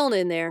put a kiln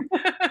in there.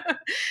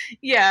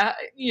 Yeah,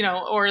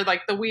 or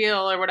like the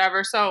wheel or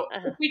whatever. So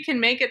if we can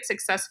make it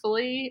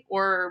successfully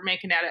or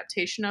make an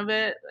adaptation of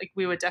it, like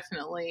we would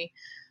definitely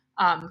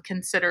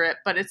consider it,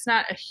 but it's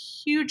not a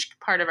huge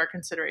part of our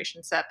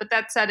consideration set. But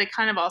that said, it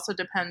kind of also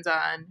depends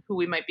on who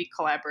we might be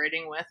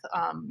collaborating with.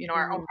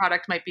 Our own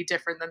product might be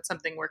different than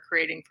something we're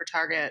creating for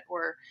Target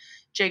or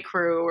J.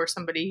 Crew or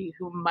somebody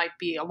who might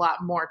be a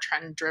lot more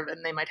trend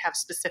driven. They might have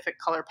specific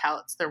color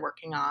palettes they're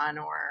working on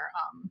or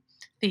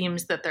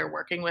themes that they're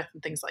working with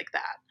and things like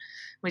that.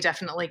 We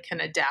definitely can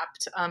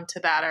adapt to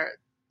that.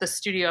 The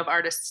studio of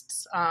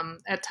artists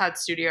at Todd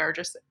Studio are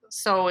just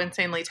so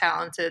insanely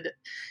talented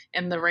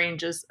and the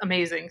range is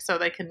amazing. So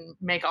they can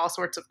make all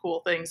sorts of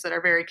cool things that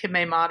are very Kid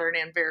Made Modern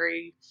and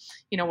very,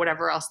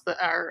 whatever else that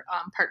our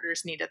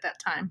partners need at that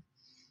time.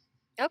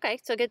 Okay,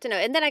 so good to know.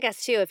 And then I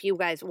guess too, if you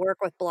guys work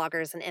with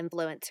bloggers and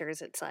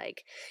influencers, it's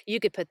like you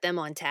could put them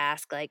on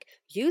task, like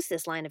use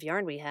this line of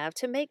yarn we have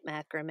to make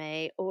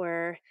macrame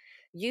or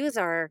use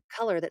our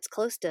color that's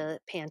close to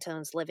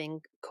Pantone's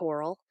Living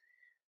Coral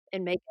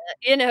and make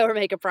or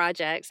make a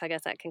project. So I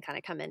guess that can kind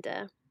of come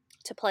into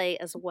play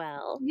as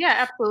well. Yeah,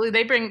 absolutely.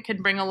 They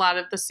can bring a lot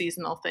of the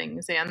seasonal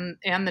things and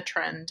the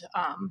trend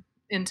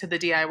into the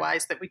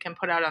DIYs that we can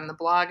put out on the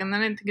blog. And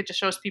then I think it just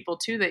shows people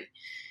too that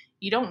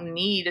you don't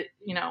need,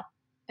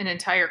 an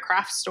entire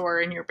craft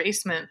store in your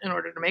basement in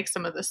order to make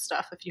some of this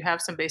stuff. If you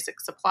have some basic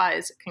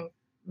supplies, it can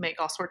make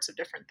all sorts of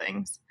different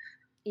things.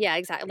 Yeah,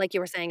 exactly. Like you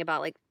were saying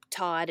about like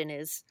Todd and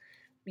his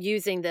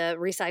using the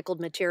recycled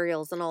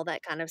materials and all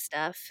that kind of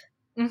stuff.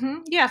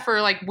 Mm-hmm. Yeah,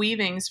 for like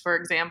weavings, for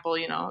example,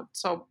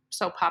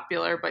 so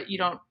popular, but you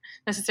don't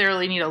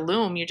necessarily need a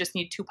loom. You just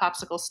need 2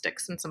 popsicle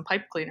sticks and some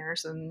pipe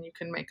cleaners, and you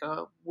can make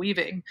a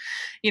weaving.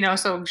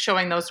 So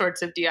showing those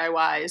sorts of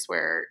DIYs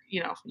where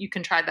you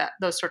can try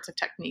those sorts of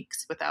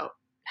techniques without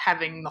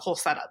having the whole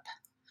setup.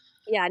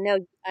 Yeah, no,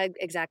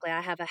 exactly.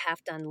 I have a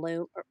half-done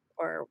loom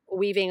or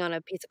weaving on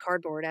a piece of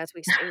cardboard as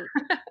we speak.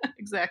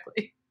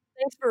 Exactly.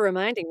 Thanks for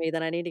reminding me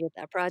that I need to get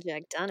that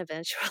project done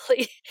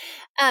eventually.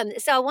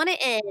 So I want to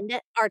end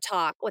our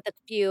talk with a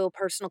few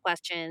personal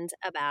questions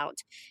about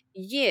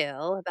you,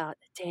 about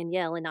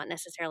Danielle, and not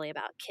necessarily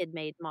about Kid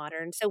Made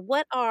Modern. So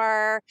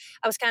I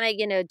was kind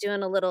of,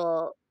 doing a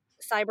little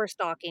cyber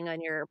stalking on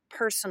your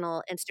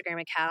personal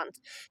Instagram account.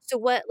 So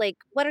what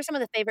are some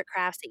of the favorite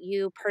crafts that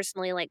you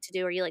personally like to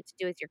do or you like to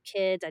do with your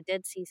kids? I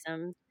did see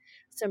some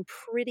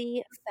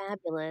pretty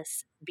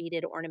fabulous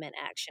beaded ornament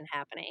action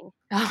happening.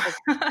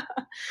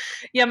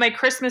 Yeah, my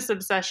Christmas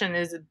obsession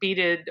is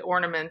beaded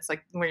ornaments,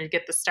 like where you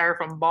get the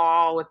styrofoam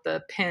ball with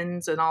the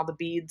pins and all the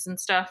beads and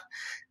stuff.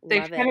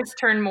 They've kind of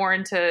turned more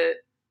into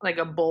like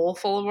a bowl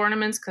full of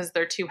ornaments because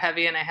they're too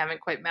heavy and I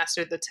haven't quite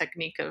mastered the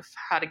technique of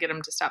how to get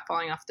them to stop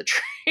falling off the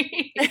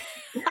tree.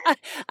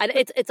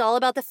 It's all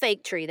about the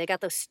fake tree. They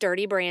got those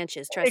sturdy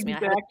branches. Trust me,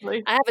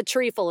 Exactly. I have a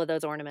tree full of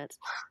those ornaments.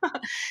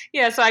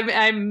 Yeah, so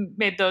I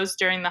made those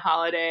during the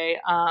holiday.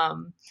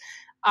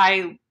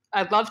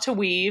 I love to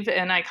weave,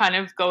 and I kind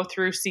of go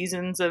through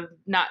seasons of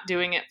not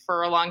doing it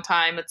for a long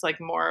time. It's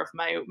like more of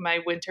my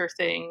winter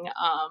thing.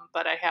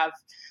 But I have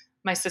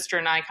my sister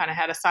and I kind of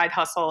had a side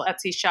hustle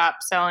Etsy shop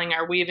selling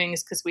our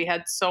weavings because we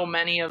had so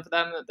many of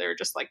them that they're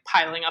just like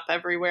piling up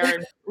everywhere.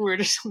 And we were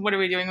just, what are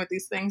we doing with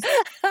these things?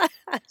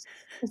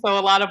 So a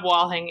lot of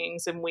wall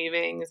hangings and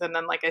weavings. And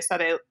then, like I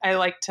said, I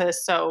like to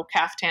sew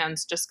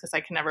caftans just because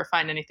I can never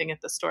find anything at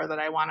the store that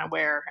I want to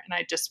wear. And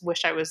I just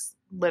wish I was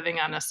living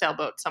on a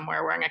sailboat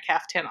somewhere wearing a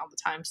caftan all the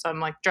time. So I'm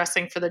like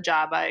dressing for the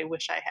job I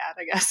wish I had,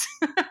 I guess.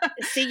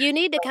 See, you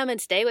need to come and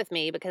stay with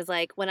me because,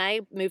 like, when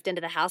I moved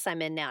into the house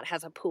I'm in now, it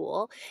has a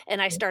pool,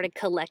 and I started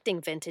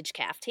collecting vintage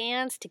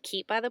caftans to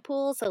keep by the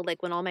pool. So,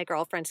 like, when all my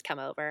girlfriends come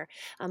over,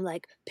 I'm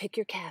like, pick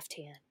your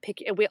caftan.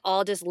 And we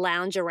all just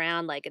lounge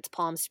around like it's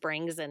Palm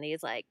Springs and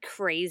these, like,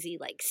 crazy,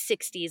 like,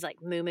 60s, like,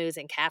 muumuus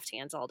and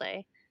caftans all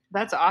day.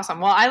 That's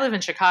awesome. Well, I live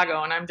in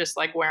Chicago and I'm just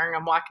like wearing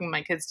them, walking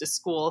my kids to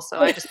school. So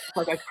I just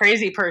look like a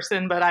crazy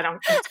person, but I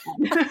don't.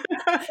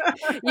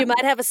 You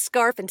might have a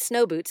scarf and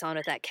snow boots on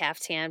with that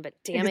caftan, but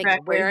damn it, you're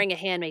wearing a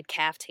handmade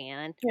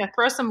caftan. Yeah,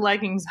 throw some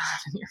leggings on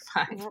and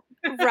you're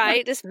fine.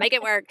 Right, just make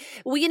it work.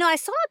 Well, I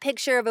saw a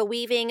picture of a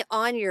weaving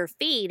on your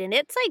feed, and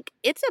it's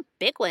a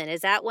big one.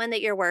 Is that one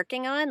that you're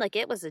working on? Like,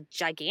 it was a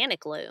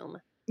gigantic loom.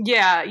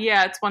 Yeah,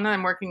 it's one that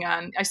I'm working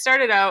on. I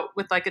started out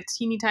with like a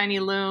teeny tiny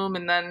loom,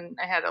 and then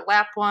I had a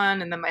lap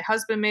one, and then my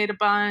husband made a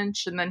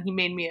bunch, and then he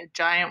made me a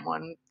giant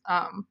one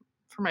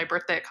for my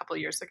birthday a couple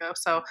of years ago.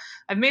 So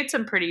I've made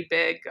some pretty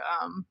big.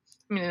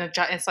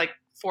 It's like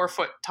 4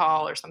 foot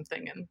tall or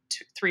something, and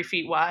 3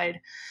 feet wide.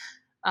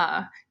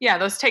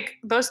 Those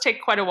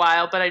take quite a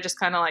while, but I just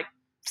kind of like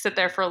sit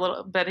there for a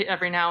little bit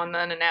every now and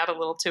then and add a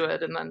little to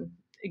it, and then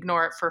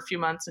ignore it for a few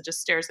months and just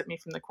stares at me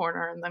from the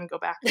corner and then go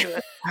back to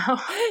it.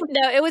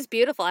 No, it was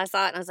beautiful. I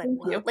saw it and I was like,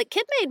 whoa. Like,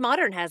 Kid Made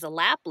Modern has a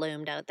lap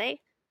loom, don't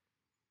they?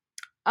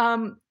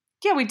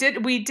 Yeah, we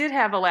did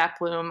have a lap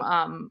loom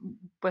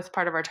with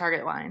part of our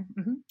Target line.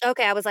 Mm-hmm.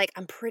 Okay, I was like,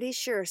 I'm pretty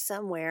sure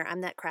somewhere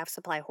I'm that craft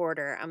supply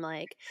hoarder. I'm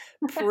like,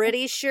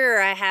 pretty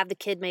sure I have the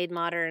Kid Made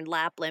Modern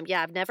lap loom.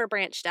 Yeah, I've never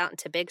branched out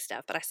into big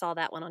stuff, but I saw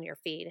that one on your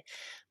feed. It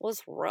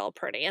was real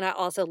pretty. And I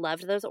also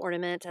loved those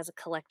ornaments as a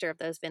collector of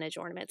those vintage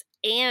ornaments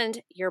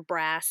and your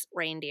brass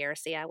reindeer.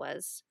 See, I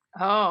was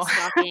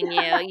stalking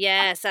you.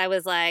 Yes, I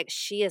was like,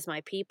 she is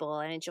my people.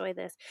 I enjoy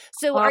this.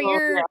 So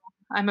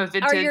I'm a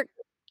vintage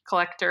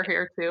collector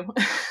here too.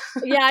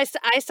 Yeah,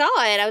 I saw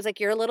it. I was like,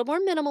 you're a little more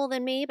minimal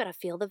than me, but I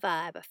feel the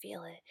vibe. I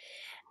feel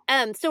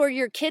it. So are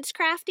your kids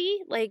crafty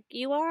like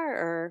you are,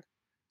 or?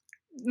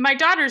 My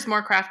daughter's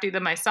more crafty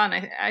than my son.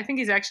 I think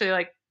he's actually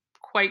like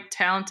quite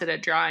talented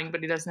at drawing,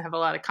 but he doesn't have a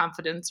lot of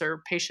confidence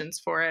or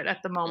patience for it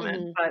at the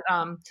moment. But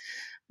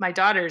my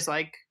daughter's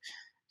like,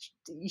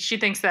 she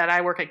thinks that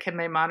I work at Kid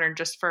Made Modern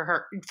just for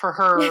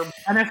her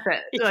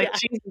benefit. Like,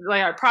 she's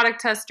like our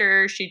product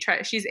tester.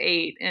 She's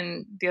 8,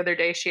 and the other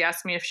day she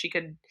asked me if she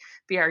could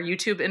be our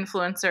YouTube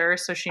influencer.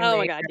 So she made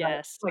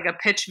like a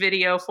pitch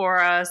video for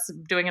us,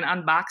 doing an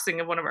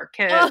unboxing of one of our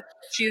kits. Oh.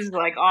 She's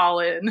like all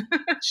in.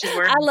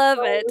 I love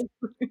it.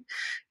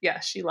 Yeah,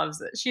 she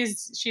loves it.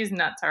 She's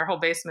nuts. Our whole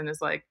basement is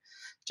like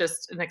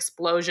just an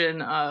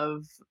explosion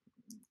of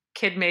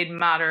Kid Made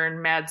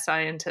Modern mad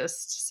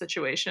scientist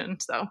situation.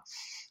 So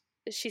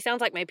she sounds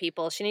like my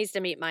people. She needs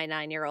to meet my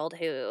 9-year-old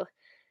who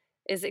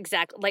is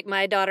exactly like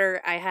my daughter.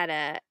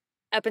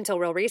 Up until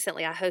real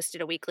recently, I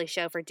hosted a weekly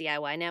show for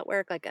DIY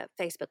Network, like a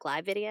Facebook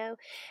Live video.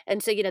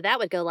 And so, that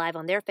would go live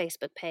on their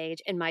Facebook page.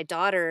 And my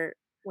daughter,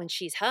 when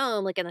she's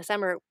home, like in the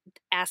summer,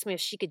 asked me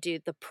if she could do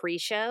the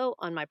pre-show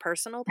on my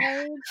personal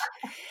page.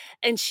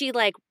 And she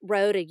like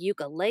wrote a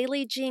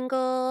ukulele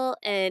jingle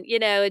and,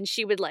 and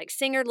she would like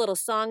sing her little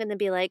song and then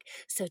be like,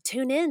 so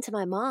tune in to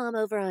my mom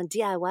over on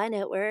DIY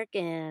Network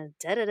and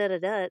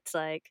da-da-da-da-da. It's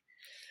like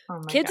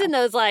kids in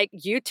those like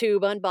YouTube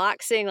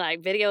unboxing,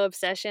 like video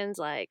obsessions,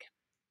 like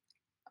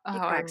it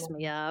cracks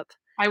me up.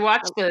 I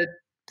watched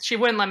she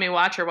wouldn't let me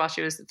watch her while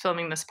she was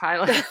filming this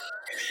pilot.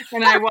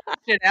 And I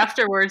watched it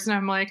afterwards and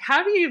I'm like,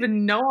 how do you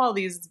even know all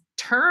these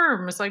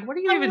terms? Like, what are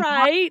you even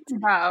talking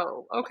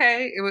about?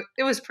 Okay.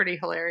 It was pretty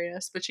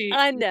hilarious, but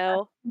I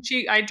know.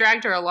 I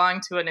dragged her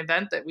along to an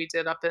event that we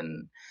did up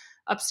in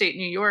upstate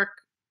New York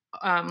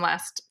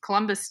last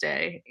Columbus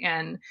Day.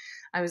 And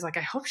I was like,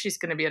 I hope she's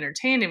going to be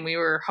entertained. And we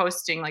were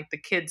hosting like the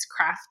kids'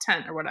 craft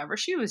tent or whatever.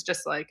 She was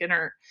just like in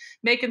her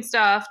making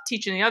stuff,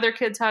 teaching the other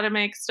kids how to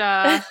make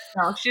stuff.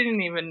 No, she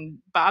didn't even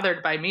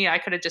bothered by me. I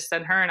could have just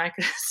sent her and I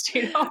could have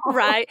stayed home.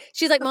 Right.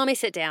 She's like, Mommy,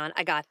 sit down.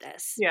 I got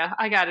this. Yeah,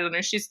 I got it.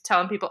 And she's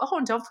telling people, oh,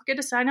 and don't forget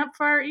to sign up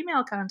for our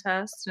email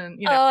contest. And,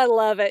 oh, I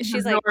love it.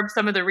 She's like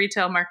some of the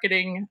retail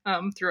marketing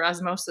through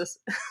osmosis.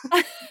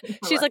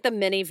 She's like the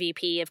mini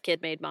VP of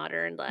Kid Made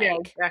Modern. Like, yeah,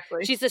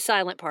 exactly. She's the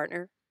silent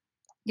partner.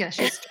 Yeah,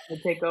 she's trying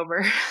to take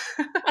over.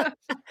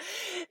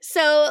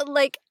 So,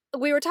 like,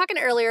 we were talking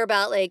earlier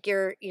about like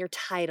your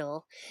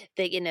title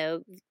that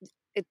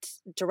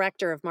it's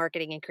director of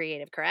marketing and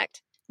creative,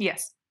 correct?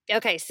 Yes.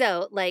 Okay,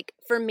 so like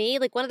for me,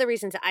 like one of the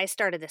reasons I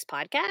started this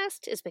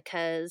podcast is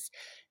because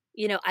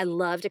I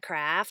love to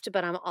craft,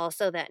 but I'm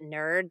also that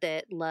nerd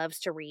that loves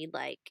to read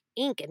like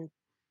ink and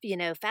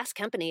Fast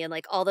Company and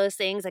like all those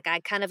things. Like I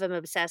kind of am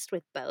obsessed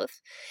with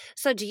both.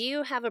 So do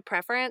you have a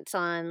preference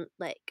on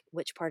like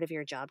which part of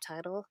your job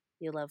title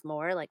you love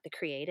more, like the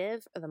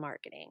creative or the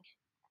marketing?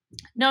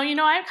 No,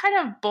 I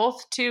kind of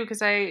both too,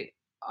 because I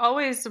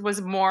always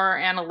was more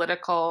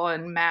analytical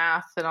and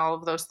math and all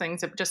of those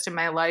things just in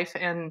my life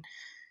and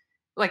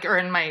like, or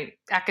in my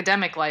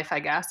academic life,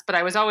 I guess. But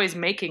I was always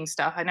making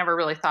stuff. I never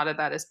really thought of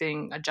that as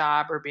being a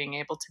job or being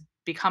able to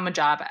become a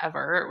job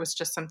ever. It was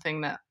just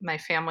something that my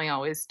family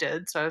always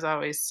did. So I was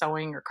always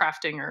sewing or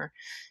crafting or,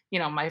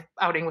 my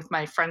outing with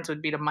my friends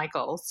would be to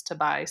Michael's to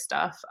buy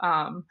stuff.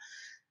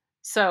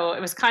 So it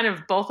was kind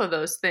of both of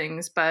those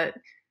things. But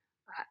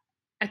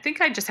I think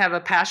I just have a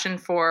passion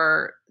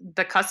for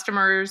the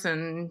customers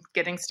and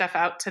getting stuff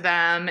out to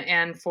them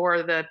and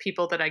for the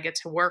people that I get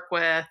to work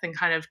with and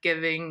kind of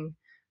giving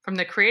from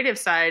the creative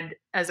side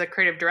as a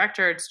creative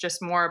director, it's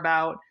just more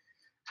about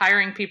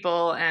hiring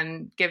people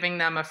and giving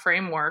them a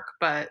framework,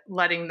 but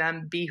letting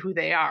them be who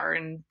they are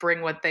and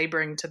bring what they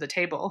bring to the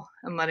table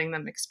and letting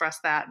them express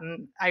that.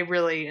 And I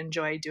really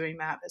enjoy doing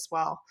that as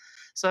well.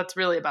 So it's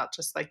really about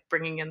just like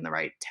bringing in the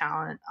right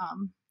talent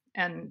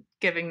and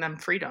giving them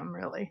freedom,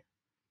 really.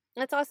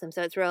 That's awesome.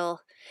 So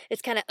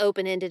it's kind of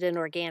open ended and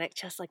organic,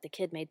 just like the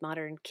Kid Made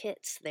Modern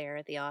kits there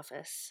at the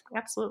office.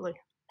 Absolutely.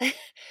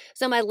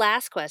 So my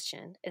last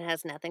question, it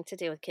has nothing to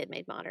do with Kid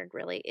Made Modern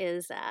really,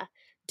 is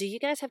do you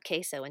guys have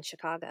queso in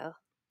Chicago?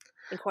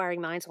 Inquiring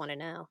minds want to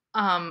know.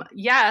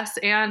 Yes,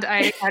 and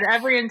I had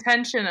every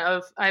intention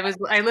of I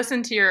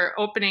listened to your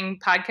opening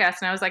podcast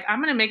and I was like,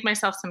 I'm gonna make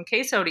myself some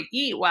queso to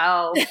eat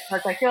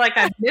because I feel like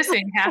I'm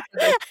missing half of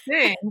this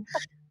thing.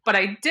 But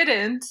I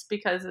didn't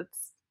because it's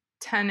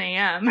 10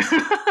 a.m.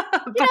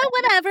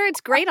 Whatever. It's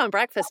great on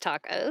breakfast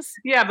tacos.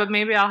 Yeah, but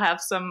maybe I'll have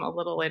some a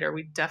little later.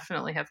 We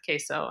definitely have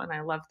queso, and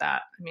I love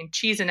that. I mean,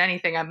 cheese and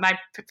anything. My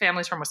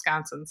family's from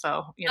Wisconsin,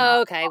 so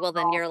Okay, well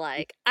then you're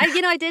like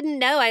I didn't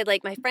know. I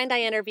like my friend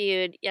I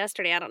interviewed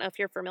yesterday. I don't know if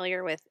you're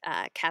familiar with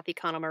Kathy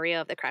Cano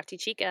Maria of the Crafty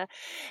Chica,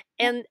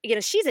 and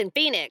she's in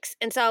Phoenix,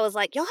 and so I was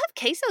like, "Y'all have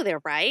queso there,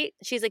 right?"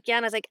 She's like, "Yeah,"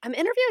 and I was like, "I'm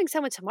interviewing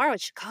someone tomorrow in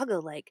Chicago.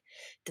 Like,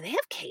 do they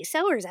have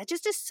queso, or is that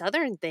just a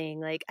Southern thing?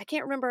 Like, I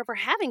can't remember ever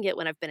having it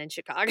when I've been in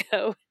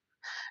Chicago."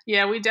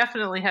 Yeah, we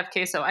definitely have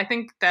queso. I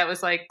think that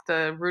was like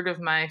the root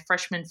of my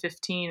freshman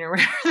 15 or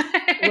whatever.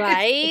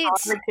 Right?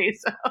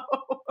 Queso.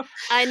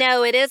 I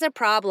know it is a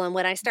problem.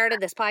 When I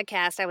started this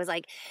podcast, I was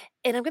like,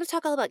 and I'm going to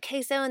talk all about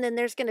queso, and then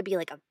there's going to be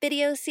like a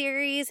video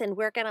series, and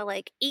we're going to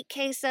like eat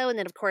queso. And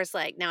then, of course,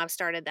 like now I've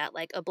started that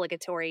like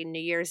obligatory New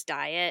Year's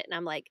diet. And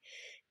I'm like,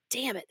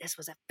 damn it, this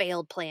was a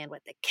failed plan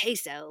with the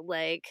queso.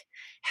 Like,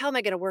 how am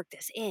I going to work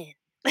this in?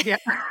 Yeah.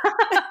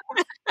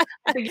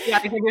 I think you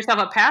got to give yourself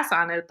a pass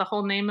on it. The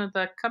whole name of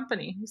the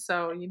company.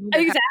 So you need to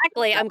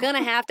Exactly. I'm going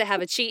to have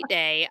a cheat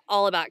day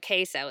all about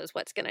queso is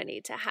what's going to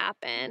need to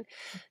happen.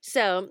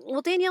 So,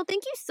 well, Danielle,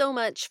 thank you so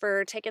much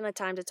for taking the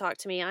time to talk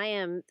to me. I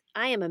am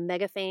a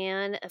mega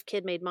fan of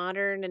Kid Made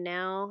Modern, and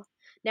now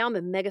I'm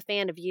a mega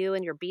fan of you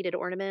and your beaded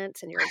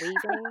ornaments and your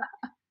weaving.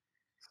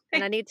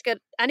 And I need to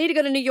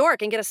go to New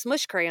York and get a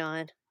smush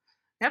crayon.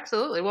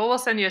 Absolutely. Well, we'll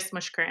send you a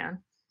smush crayon.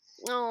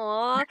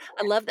 Aw,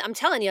 I love that. I'm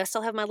telling you, I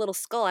still have my little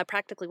skull. I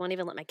practically won't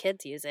even let my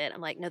kids use it. I'm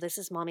like, no, this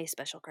is mommy's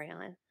special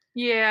crayon.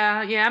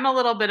 Yeah. I'm a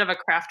little bit of a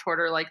craft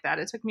hoarder like that.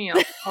 It took me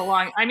a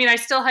long. I mean, I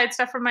still hide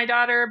stuff from my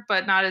daughter,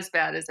 but not as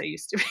bad as I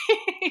used to be.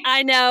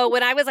 I know.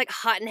 When I was like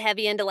hot and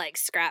heavy into like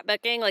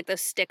scrapbooking, like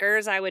those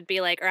stickers, I would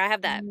be like, or I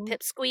have that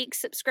Pipsqueak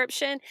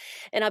subscription,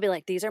 and I'll be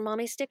like, these are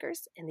mommy's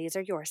stickers, and these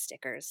are your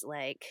stickers.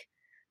 Like,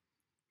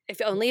 if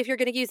you're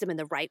going to use them in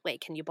the right way,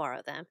 can you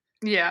borrow them?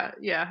 Yeah.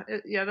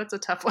 That's a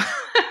tough one.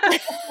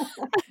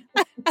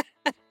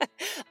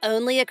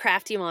 Only a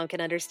crafty mom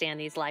can understand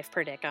these life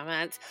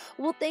predicaments.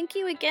 Well, thank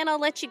you again. I'll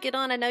let you get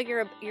on. I know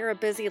you're a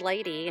busy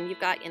lady and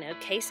you've got,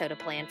 queso to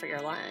plan for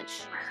your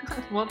lunch.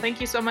 Well, thank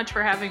you so much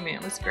for having me.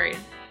 It was great.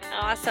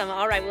 Awesome.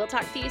 All right. We'll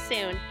talk to you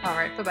soon. All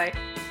right. Bye-bye.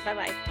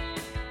 Bye-bye.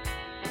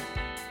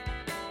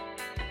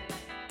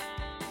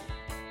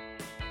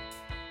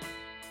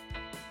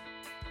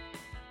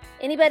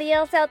 Anybody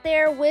else out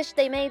there wish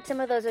they made some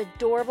of those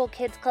adorable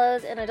kids'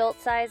 clothes in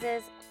adult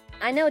sizes?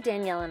 I know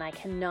Danielle and I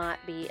cannot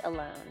be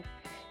alone.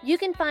 You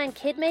can find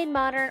Kid Made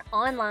Modern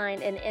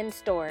online and in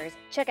stores.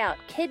 Check out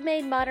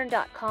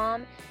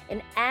kidmademodern.com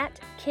and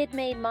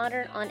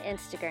 @KidMadeModern on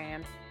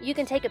Instagram. You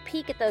can take a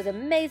peek at those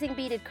amazing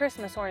beaded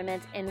Christmas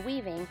ornaments and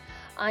weaving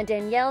on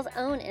Danielle's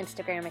own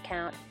Instagram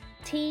account,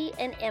 T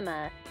and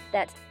Emma.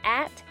 That's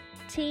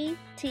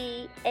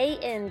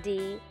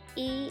 @TTANDEMMA.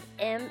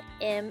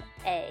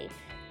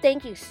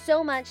 Thank you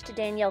so much to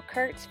Danielle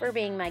Kurtz for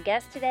being my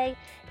guest today.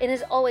 And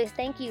as always,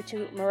 thank you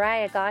to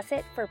Mariah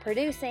Gossett for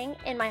producing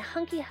and my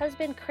hunky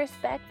husband Chris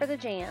Beck for the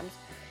jams.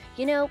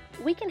 You know,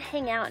 we can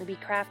hang out and be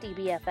crafty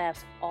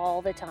BFFs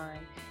all the time.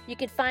 You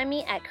can find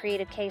me at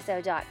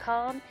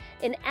creativequeso.com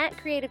and at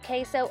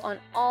creativequeso on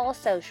all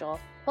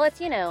social.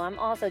 Plus, you know, I'm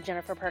also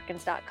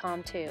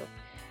jenniferperkins.com too.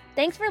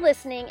 Thanks for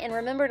listening, and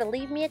remember to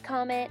leave me a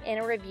comment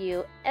and a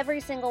review. Every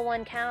single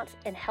one counts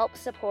and helps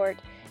support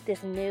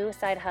this new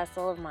side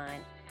hustle of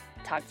mine.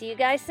 Talk to you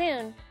guys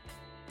soon.